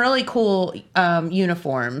have some really cool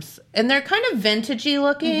uniforms, and they're kind of vintagey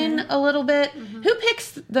looking a little bit. Who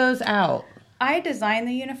picks those out? I designed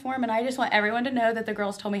the uniform, and I just want everyone to know that the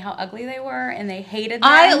girls told me how ugly they were, and they hated them.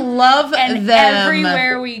 I love and them.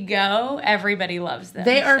 everywhere we go, everybody loves them.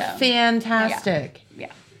 They are so. fantastic.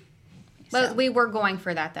 Yeah. But we were going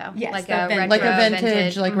for that, though. Yes, like the a vintage. retro, Like a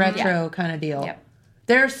vintage, like Mhm. retro kind of deal. Yep.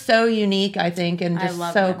 They're so unique, I think, and I just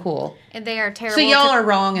love so them. cool. And they are terrible. So y'all to, are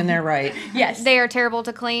wrong and they're right. Yes. They are terrible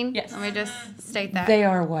to clean. Yes. Let me just state that. They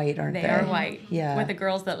are white, aren't they? They are white. Yeah. With the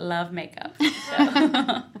girls that love makeup.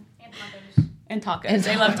 So. And tacos.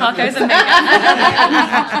 They love tacos and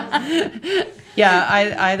makeup.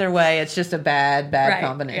 Yeah, either way, it's just a bad Right,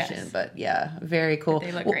 combination. yes. But yeah, very cool.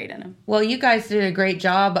 They look great in them. Well, you guys did a great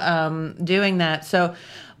job doing that. So,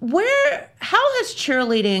 how has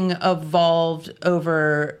cheerleading evolved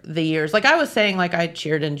over the years? Like I was saying, like I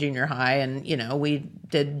cheered in junior high, and we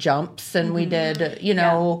did jumps, and we did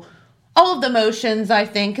all of the motions. I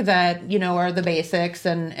think that are the basics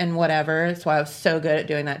and whatever. That's why I was so good at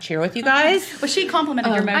doing that cheer with you guys. Well, she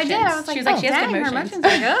complimented your motions. I did. I was like, she was like, she has dang, good her motions.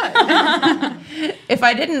 motions are good. If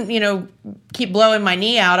I didn't, keep blowing my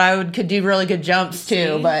knee out, I could do really good jumps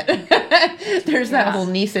too. But there's that whole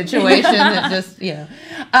knee situation that just,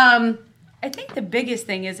 I think the biggest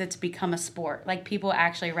thing is it's become a sport. Like people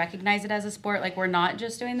actually recognize it as a sport. Like we're not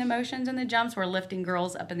just doing the motions and the jumps. We're lifting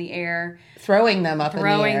girls up in the air, throwing them up in the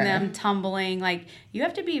air, throwing them, tumbling. Like you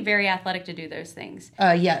have to be very athletic to do those things.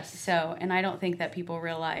 Yes. So, and I don't think that people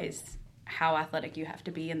realize how athletic you have to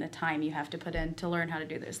be and the time you have to put in to learn how to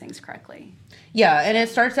do those things correctly. Yeah, and it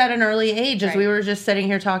starts at an early age. As we were just sitting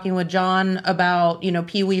here talking with John about,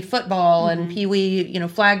 pee-wee football and pee-wee,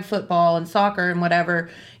 flag football and soccer and whatever.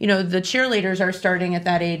 The cheerleaders are starting at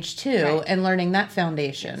that age too and learning that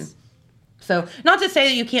foundation. Yes. So, not to say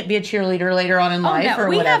that you can't be a cheerleader later on in life or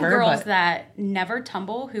we whatever. We have girls that never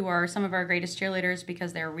tumble who are some of our greatest cheerleaders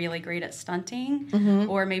because they're really great at stunting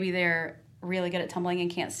or maybe they're really good at tumbling and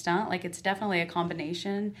can't stunt. Like it's definitely a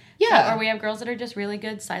combination. Yeah. So, or we have girls that are just really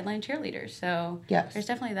good sideline cheerleaders. So there's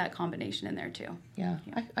definitely that combination in there too. Yeah.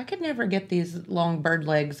 I could never get these long bird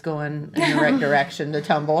legs going in the right direction to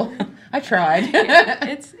tumble. I tried.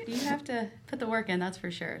 You have to put the work in, that's for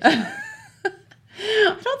sure. So.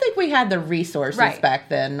 I don't think we had the resources back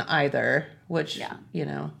then either, which,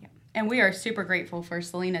 And we are super grateful for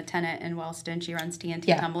Selena Tennant in Wellston. She runs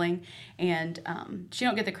TNT Tumbling, and she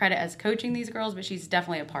don't get the credit as coaching these girls, but she's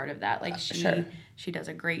definitely a part of that. Like she does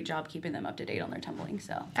a great job keeping them up to date on their tumbling.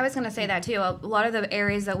 So I was going to say that too. A lot of the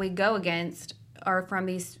areas that we go against are from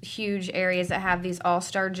these huge areas that have these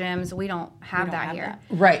all-star gyms. We don't have that here.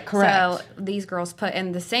 Right, correct. So these girls put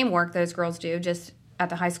in the same work those girls do, just at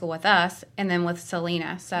the high school with us, and then with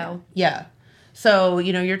Selena. So yeah. So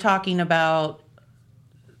you're talking about.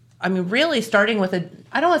 I mean, really starting with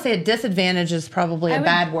I don't want to say a disadvantage is probably a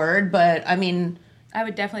bad word, but I mean. I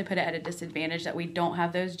would definitely put it at a disadvantage that we don't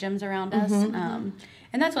have those gyms around us. And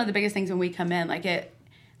that's one of the biggest things when we come in. Like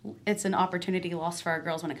it's an opportunity lost for our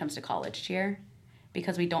girls when it comes to college cheer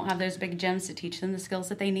because we don't have those big gyms to teach them the skills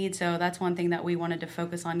that they need. So that's one thing that we wanted to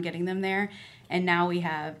focus on getting them there. And now we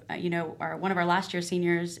have, one of our last year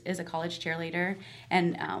seniors is a college cheerleader.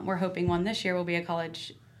 And we're hoping one this year will be a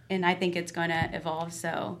college. And I think it's going to evolve,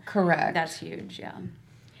 so correct. That's huge, yeah.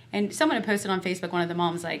 And someone had posted on Facebook, one of the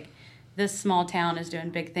moms, like, this small town is doing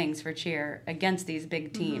big things for cheer against these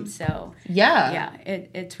big teams. So,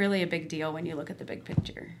 it's really a big deal when you look at the big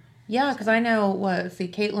picture. Yeah, because I know,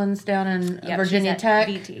 Caitlin's down in Virginia Tech.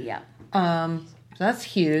 VT, yeah. So That's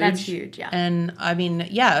huge. That's huge, yeah. And I mean,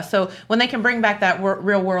 yeah. So when they can bring back that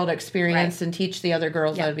real world experience and teach the other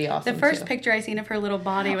girls, that'd be awesome. The first too. picture I seen of her little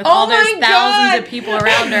body with Oh all those my thousands God! of people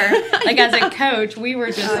around her, like as a coach, we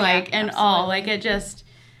were just in awe. Like it just,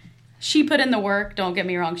 she put in the work. Don't get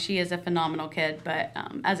me wrong, she is a phenomenal kid. But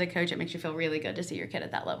as a coach, it makes you feel really good to see your kid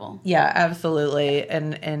at that level. Yeah, absolutely,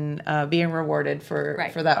 and being rewarded for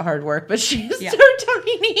that hard work. But she's so tiny.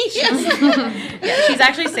 Yeah, she's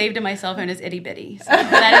actually saved in my cell phone as Itty Bitty. So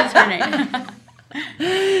that is her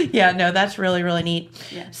name. Yeah, no, that's really, really neat.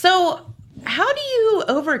 Yeah. So how do you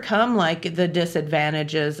overcome like the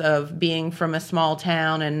disadvantages of being from a small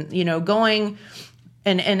town and, you know, going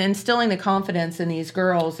and instilling the confidence in these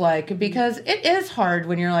girls, like, because it is hard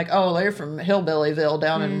when you're like, oh, they're from Hillbillyville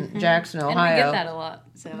down in Jackson, Ohio. And we get that a lot.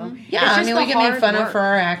 So Yeah, I mean, we get made fun of work. for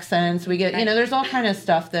our accents. We get, you know, there's all kind of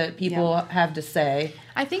stuff that people have to say.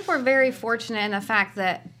 I think we're very fortunate in the fact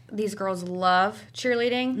that these girls love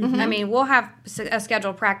cheerleading. I mean, we'll have a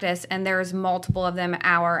scheduled practice, and there's multiple of them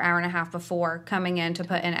hour and a half before coming in to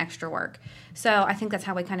put in extra work. So I think that's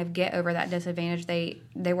how we kind of get over that disadvantage. They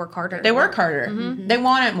work harder. They work harder. They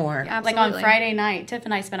want it more. Like on Friday night, Tiff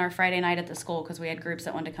and I spent our Friday night at the school because we had groups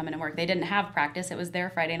that wanted to come in and work. They didn't have practice. It was their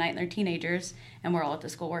Friday night, and they're teenagers, and we're all at the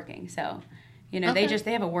school working. So, you know, they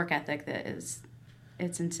have a work ethic that is,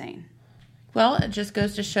 it's insane. Well, it just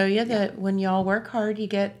goes to show you that when y'all work hard, you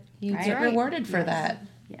get rewarded for that.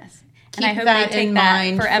 Yes. Keep And I hope that they take in that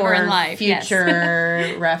mind forever for in life.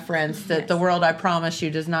 future reference that the world, I promise you,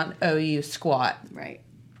 does not owe you squat. Right.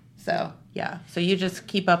 So, yeah. So you just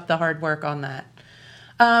keep up the hard work on that.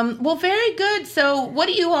 Well, very good. So what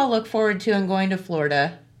do you all look forward to in going to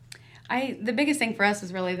Florida? The biggest thing for us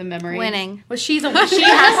is really the memories. Winning. Well, she has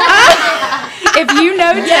if you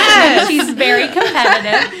know Tiff, she's very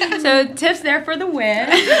competitive. So Tiff's there for the win.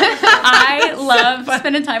 I love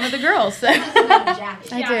spending time with the girls. So.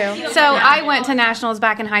 I do. So I went to nationals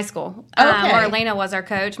back in high school. Okay. Marlena was our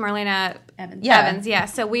coach. Marlena Evans. Yeah.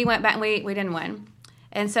 So we went back and we didn't win.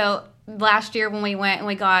 And so last year when we went and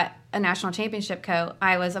we got a national championship coat,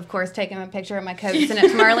 I was, of course, taking a picture of my coat, sent it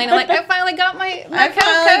to Marlena, like, I finally got my I coat,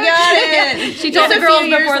 finally got it. She told the girls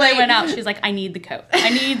before they went out, she's like, I need the coat.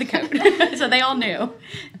 I need the coat. So they all knew.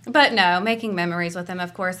 But no, making memories with them,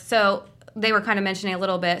 of course. So they were kind of mentioning a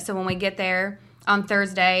little bit. So when we get there on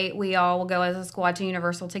Thursday, we all will go as a squad to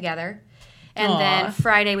Universal together. And then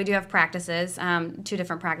Friday we do have practices, 2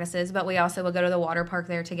 different practices, but we also will go to the water park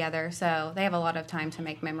there together. So they have a lot of time to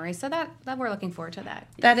make memories. So that we're looking forward to that.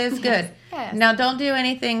 That is good. Yes. Now, don't do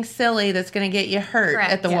anything silly that's going to get you hurt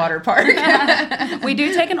Correct. at the water park. We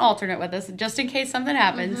do take an alternate with us just in case something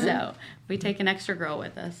happens. So we take an extra girl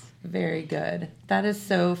with us. Very good. That is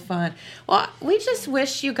so fun. Well, we just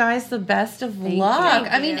wish you guys the best of luck.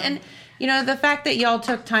 I mean, and you know, the fact that y'all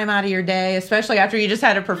took time out of your day, especially after you just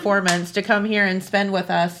had a performance, to come here and spend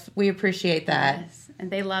with us, we appreciate that. Yes.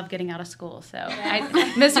 And they love getting out of school. So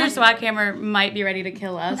Mr. Swaghammer might be ready to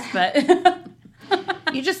kill us, but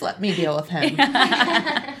you just let me deal with him.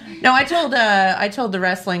 No, I told the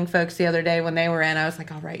wrestling folks the other day when they were in, I was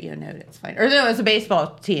like, I'll write you a note. It's fine. Or no, it was a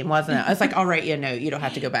baseball team, wasn't it? I was like, I'll write you a note. You don't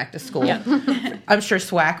have to go back to school. Yeah. I'm sure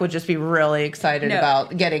SWAC would just be really excited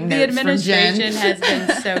about getting notes from Jen. The administration has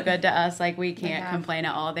been so good to us. Like, we can't complain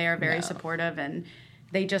at all. They are very supportive, and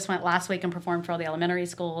they just went last week and performed for all the elementary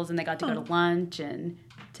schools, and they got to go to lunch, and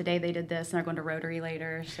today they did this, and they're going to Rotary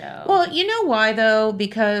later. So, well, you know why though?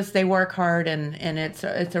 Because they work hard, and it's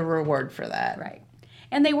a reward for that, right?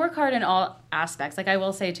 And they work hard in all aspects. Like, I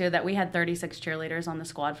will say too that we had 36 cheerleaders on the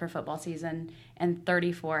squad for football season, and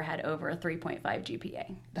 34 had over a 3.5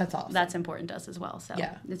 GPA. That's awesome. That's important to us as well. So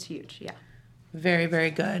it's huge. Yeah. Very,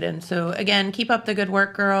 very good. And so, again, keep up the good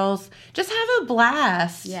work, girls. Just have a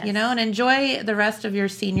blast, you know, and enjoy the rest of your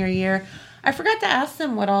senior year. I forgot to ask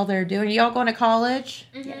them what all they're doing. Are y'all going to college?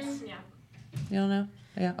 Yes. Yeah. You don't know?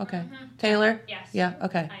 Yeah, okay. Taylor? Yes. Yeah,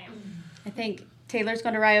 okay. I am. I think Taylor's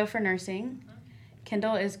going to Rio for nursing.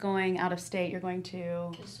 Kendall is going out of state. You're going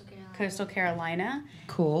to Coastal Carolina.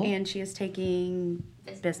 Cool. And she is taking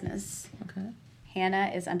business. Okay.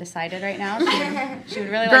 Hannah is undecided right now. She would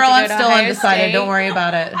really Girl, like to go I'm to still Ohio undecided. State. Don't worry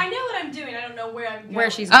about it. I know what I'm doing. I don't know where I'm going. Where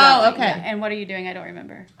she's going. Oh, okay. Yeah. And what are you doing? I don't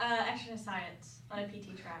remember. Exercise science on a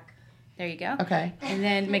PT track. There you go. Okay. And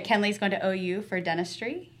then McKinley's going to OU for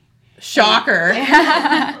dentistry. Shocker.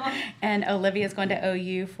 And Olivia's going to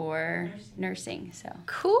OU for nursing. So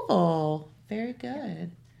cool. Very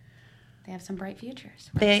good. They have some bright futures.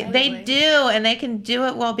 They do, and they can do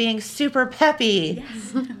it while being super peppy.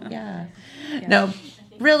 Yes. Yeah. No,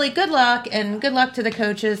 really good luck, and good luck to the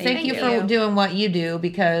coaches. Thank you for doing what you do,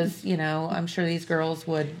 because, you know, I'm sure these girls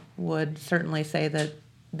would certainly say that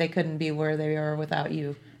they couldn't be where they are without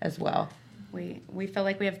you as well. We feel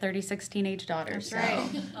like we have 36 teenage daughters. That's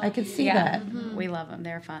right. I could see that. We love them.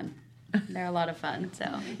 They're fun. They're a lot of fun. So.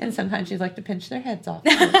 And sometimes you'd like to pinch their heads off.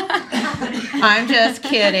 I'm just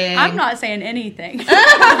kidding. I'm not saying anything.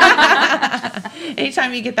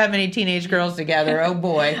 Anytime you get that many teenage girls together, oh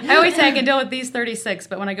boy. I always say I can deal with these 36,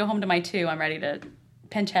 but when I go home to my 2, I'm ready to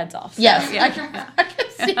pinch heads off. So, yes, yeah. I can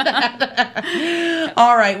see that.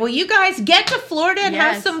 All right. Well, you guys get to Florida and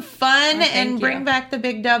have some fun and bring back the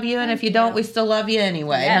big W. And if you don't, we still love you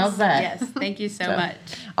anyway. Yes, How's that? Yes. Thank you so much.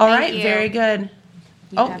 All Thank right. you. Very good.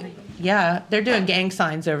 Yeah, they're doing gang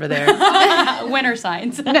signs over there. Winter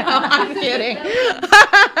signs. No, I'm kidding.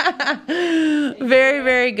 Very,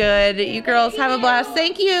 very good. You girls have a blast.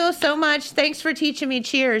 Thank you so much. Thanks for teaching me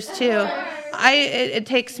cheers too. It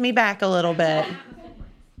takes me back a little bit.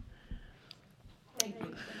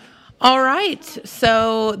 All right,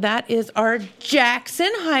 so that is our Jackson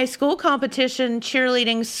High School competition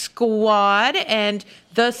cheerleading squad and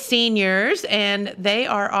the seniors, and they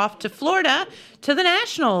are off to Florida to the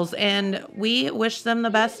Nationals, and we wish them the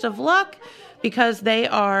best of luck because they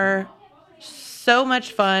are so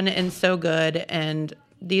much fun and so good, and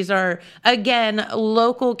these are, again,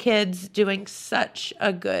 local kids doing such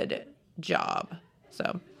a good job.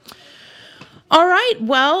 So... all right.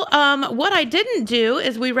 Well, what I didn't do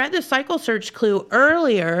is we read the cycle search clue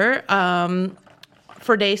earlier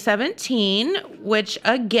for day 17, which,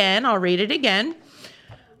 again, I'll read it again.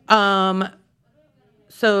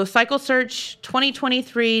 So cycle search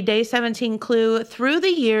 2023, day 17 clue. Through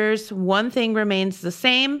the years, one thing remains the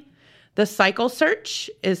same. The cycle search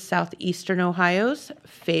is Southeastern Ohio's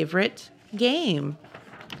favorite game.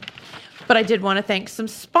 But I did want to thank some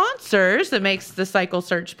sponsors that makes the cycle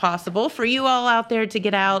search possible for you all out there to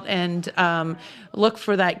get out and look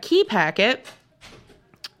for that key packet.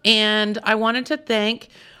 And I wanted to thank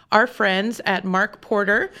our friends at Mark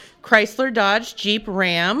Porter, Chrysler Dodge Jeep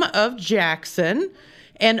Ram of Jackson,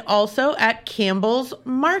 and also at Campbell's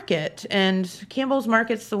Market. And Campbell's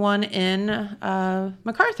Market's the one in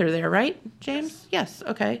MacArthur there, right, James? Yes.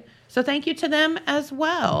 Okay. So thank you to them as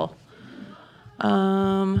well.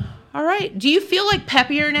 All right. Do you feel like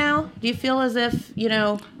peppier now? Do you feel as if, you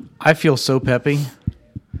know... I feel so peppy.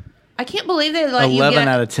 I can't believe they let you get... 11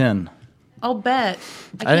 out of 10. I'll bet.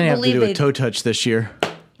 I didn't have to do a toe touch this year.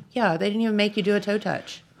 Yeah, they didn't even make you do a toe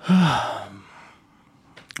touch.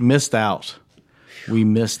 Missed out. We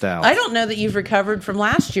missed out. I don't know that you've recovered from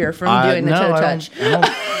last year from doing the toe touch.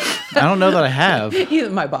 I don't know that I have.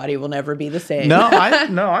 My body will never be the same. No,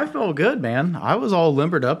 I felt good, man. I was all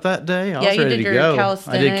limbered up that day. I was ready to go.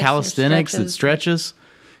 I did calisthenics and stretches.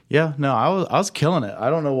 Yeah, no, I was killing it. I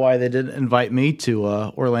don't know why they didn't invite me to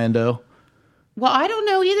Orlando. Well, I don't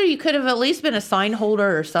know either. You could have at least been a sign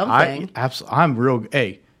holder or something. I'm real.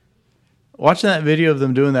 Hey, watching that video of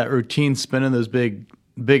them doing that routine, spinning those big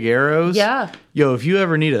arrows. Yeah. Yo, if you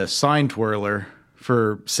ever need a sign twirler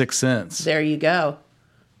for 6 cents. There you go.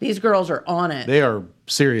 These girls are on it. They are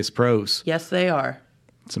serious pros. Yes, they are.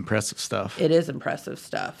 It's impressive stuff. It is impressive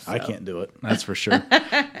stuff. So. I can't do it. That's for sure.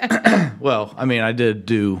 Well, I mean, I did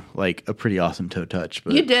do like a pretty awesome toe touch.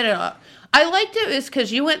 But you did it. I liked it is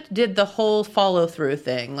because you did the whole follow through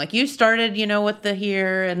thing. Like you started, with the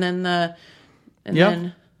here and then the, and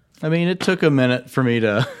then. I mean, it took a minute for me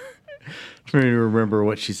to remember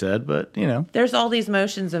what she said, but there's all these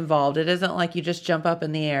motions involved. It isn't like you just jump up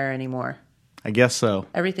in the air anymore. I guess so.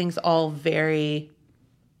 Everything's all very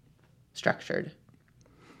structured.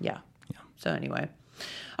 Yeah. So anyway.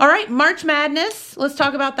 All right, March Madness. Let's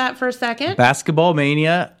talk about that for a second. Basketball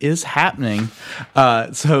Mania is happening.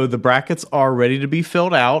 So the brackets are ready to be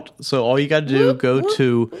filled out. So all you got to do, go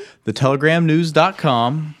to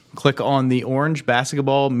thetelegram.news.com, click on the orange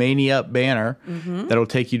Basketball Mania banner. Mm-hmm. That'll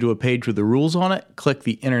take you to a page with the rules on it. Click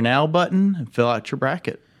the Enter Now button and fill out your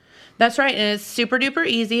bracket. That's right, and it's super duper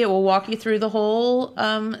easy. It will walk you through the whole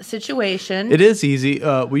situation. It is easy.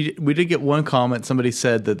 We did get one comment. Somebody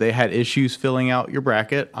said that they had issues filling out your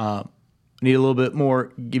bracket. Need a little bit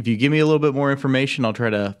more. If you give me a little bit more information, I'll try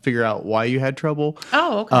to figure out why you had trouble.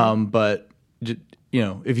 Oh, okay. But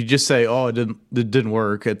if you just say, "Oh, it didn't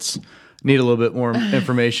work," it's need a little bit more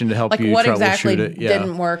information to help you what troubleshoot exactly it. Yeah.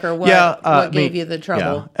 Didn't work or what gave you the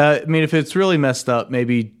trouble? Yeah. I mean, if it's really messed up,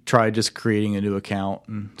 maybe try just creating a new account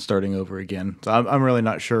and starting over again. So I'm really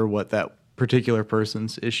not sure what that particular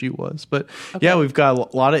person's issue was. But yeah, we've got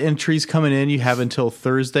a lot of entries coming in. You have until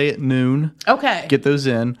Thursday at noon. Okay. Get those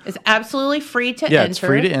in. It's absolutely free to enter. Yeah, it's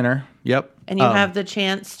free to enter. Yep. And you have the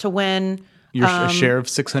chance to win a share of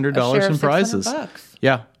 $600 in prizes. $600.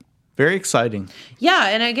 Yeah. very exciting. Yeah,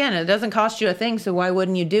 and again, it doesn't cost you a thing, so why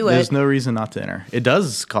wouldn't you do it? There's no reason not to enter. It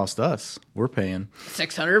does cost us. We're paying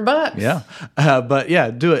 $600. Yeah, but yeah,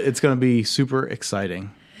 do it. It's going to be super exciting.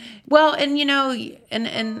 Well, and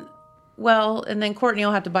and then Courtney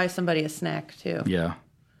will have to buy somebody a snack too. Yeah.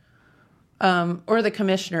 Or the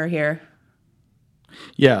commissioner here.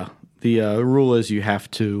 Yeah. The rule is you have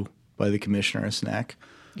to buy the commissioner a snack.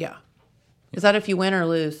 Yeah. Is that if you win or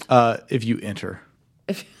lose? If you enter.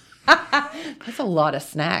 That's a lot of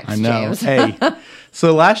snacks, I know. James. Hey,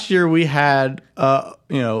 so last year we had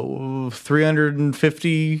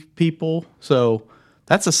 350 people. So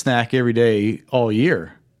that's a snack every day all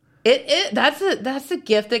year. That's a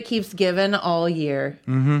gift that keeps giving all year.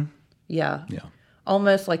 Mm-hmm. Yeah. Yeah.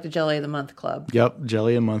 Almost like the Jelly of the Month Club. Yep.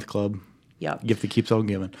 Jelly a Month Club. Yep. Gift that keeps on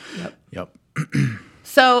giving. Yep.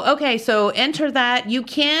 So enter that. You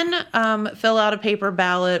can fill out a paper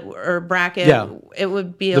ballot or bracket. Yeah. It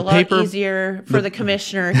would be a lot easier for the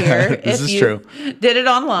commissioner here This if is you true. did it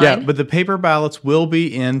online. Yeah, but the paper ballots will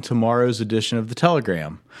be in tomorrow's edition of the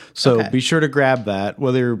Telegram. So be sure to grab that.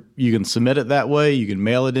 Whether you can submit it that way, you can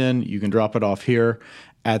mail it in, you can drop it off here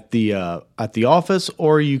at the office,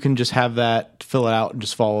 or you can just have that, fill it out, and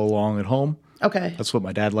just follow along at home. Okay. That's what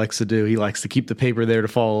my dad likes to do. He likes to keep the paper there to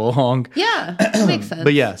follow along. Yeah, that makes sense.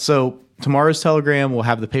 But yeah, so tomorrow's Telegram will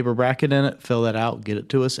have the paper bracket in it. Fill that out, get it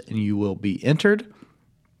to us, and you will be entered.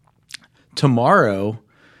 Tomorrow,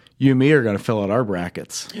 you and me are going to fill out our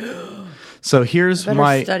brackets. So here's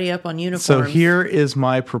Better study up on uniforms. So here is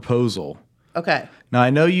my proposal. Okay. Now,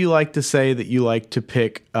 I know you like to say that you like to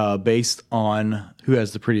pick based on who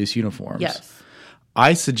has the prettiest uniforms. Yes.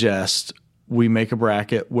 I suggest we make a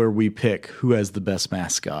bracket where we pick who has the best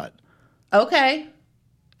mascot. Okay.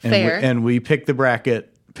 Fair. And we pick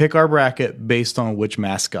our bracket based on which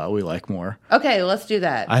mascot we like more. Okay, let's do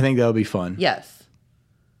that. I think that would be fun. Yes.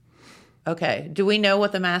 Okay. Do we know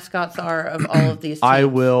what the mascots are of all of these teams? I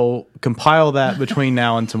will compile that between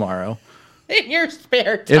now and tomorrow. In your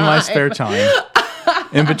spare time. In my spare time.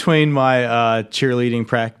 In between my cheerleading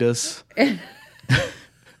practice.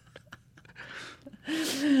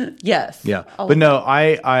 Yes. Yeah. But no,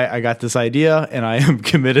 I got this idea, and I am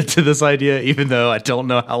committed to this idea, even though I don't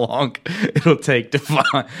know how long it'll take to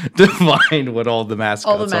find what all the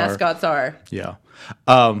mascots are. Yeah.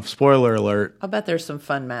 Spoiler alert. I bet there's some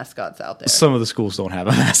fun mascots out there. Some of the schools don't have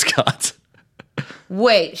a mascot.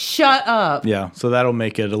 Wait, shut up. Yeah. So that'll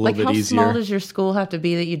make it a little bit easier. How small does your school have to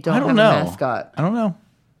be that you don't have a mascot? I don't know.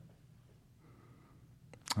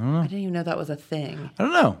 I didn't even know that was a thing. I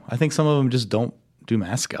don't know. I think some of them just don't do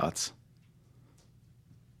mascots.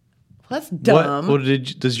 Well, that's dumb.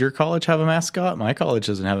 Does your college have a mascot? My college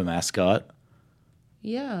doesn't have a mascot.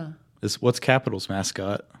 Yeah. What's Capital's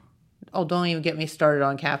mascot? Oh, don't even get me started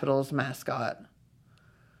on Capital's mascot.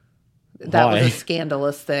 That Why? was a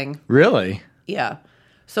scandalous thing. Really? Yeah.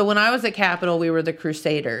 So when I was at Capital, we were the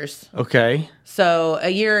Crusaders. Okay. So a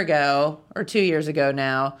year ago, or 2 years ago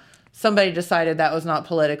now, somebody decided that was not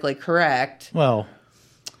politically correct. Well.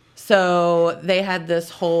 So they had this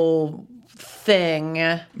whole thing.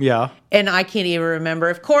 Yeah. And I can't even remember.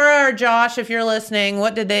 If Cora or Josh, if you're listening,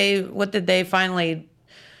 what did they finally...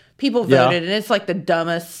 People voted, and it's like the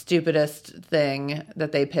dumbest, stupidest thing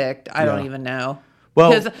that they picked. I don't even know.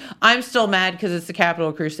 Well, because I'm still mad because it's the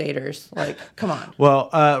Capital Crusaders. Like, come on.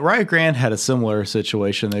 Well, Riot Grant had a similar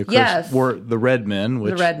situation. They were the Red Men,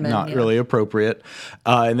 which not really appropriate.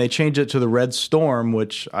 And they changed it to the Red Storm,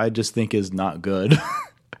 which I just think is not good.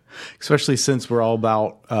 Especially since we're all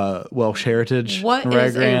about Welsh heritage. What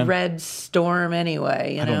is a Red Storm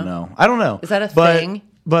anyway? I don't know. Is that a thing?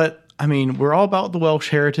 But I mean, we're all about the Welsh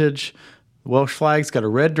heritage. The Welsh flag's got a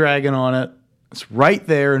red dragon on it. It's right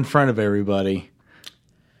there in front of everybody.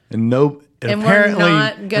 And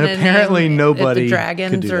apparently nobody the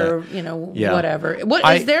dragons could do or that. Whatever.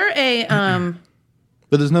 What is there a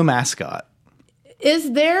But there's no mascot.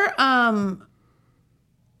 Is there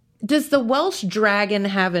does the Welsh dragon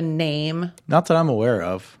have a name? Not that I'm aware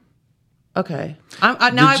of. Okay.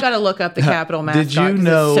 I've got to look up the Capital mascot. Did you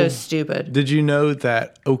know? It's so stupid. Did you know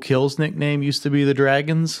that Oak Hill's nickname used to be the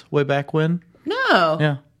Dragons way back when? No.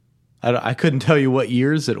 Yeah. I couldn't tell you what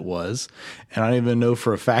years it was, and I don't even know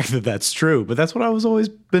for a fact that that's true, but that's what I was always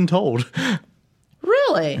been told.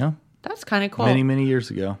 Really? Yeah. That's kind of cool. Many, many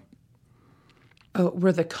years ago. Oh,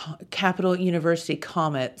 we're the Capital University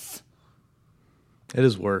Comets. It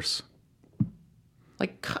is worse.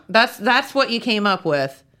 Like, that's what you came up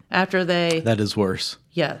with. After That is worse.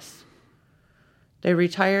 Yes. They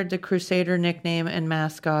retired the Crusader nickname and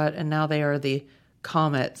mascot, and now they are the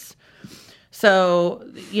Comets. So,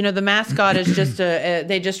 the mascot is just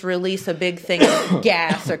they just release a big thing of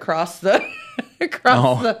gas across the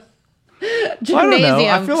gymnasium. I don't know.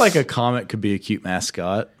 I feel like a comet could be a cute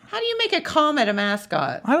mascot. How do you make a comet a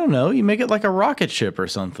mascot? I don't know. You make it like a rocket ship or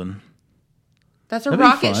something. That's a That'd be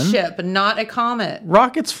rocket fun. ship, not a comet.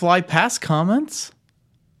 Rockets fly past comets.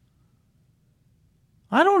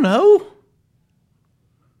 I don't know.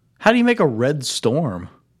 How do you make a red storm?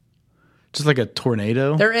 Just like a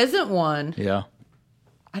tornado? There isn't one. Yeah.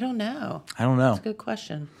 I don't know. That's a good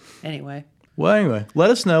question. Anyway. Well, anyway, let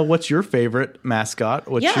us know what's your favorite mascot,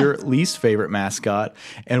 what's your least favorite mascot,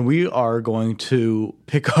 and we are going to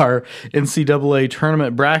pick our NCAA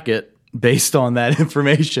tournament bracket based on that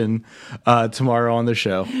information tomorrow on the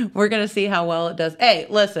show. We're going to see how well it does. Hey,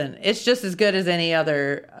 listen, it's just as good as any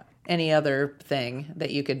other thing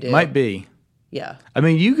that you could do. Might be. Yeah. I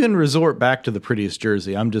mean, you can resort back to the prettiest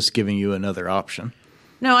jersey. I'm just giving you another option.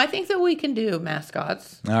 No, I think that we can do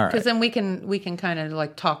mascots. All right. Because then we can kind of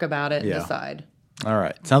like talk about it and decide. All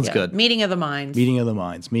right. Sounds good. Meeting of the minds. Meeting of the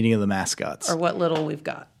minds. Meeting of the mascots. Or what little we've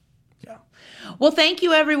got. Yeah. Well, thank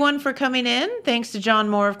you everyone for coming in. Thanks to John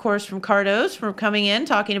Moore, of course, from Cardos for coming in,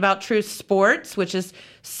 talking about Truth Sports, which is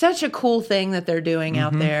such a cool thing that they're doing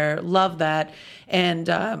out there. Love that. And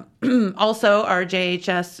also our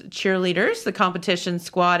JHS cheerleaders, the competition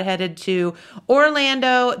squad, headed to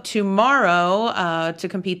Orlando tomorrow to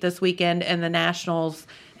compete this weekend in the Nationals.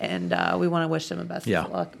 And we want to wish them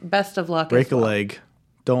the best of luck. Break a leg.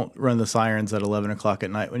 Don't run the sirens at 11 o'clock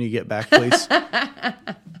at night when you get back, please.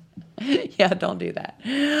 Yeah, don't do that.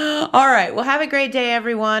 All right. Well, have a great day,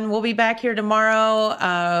 everyone. We'll be back here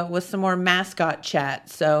tomorrow with some more mascot chat.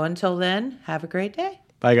 So until then, have a great day.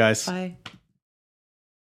 Bye, guys. Bye.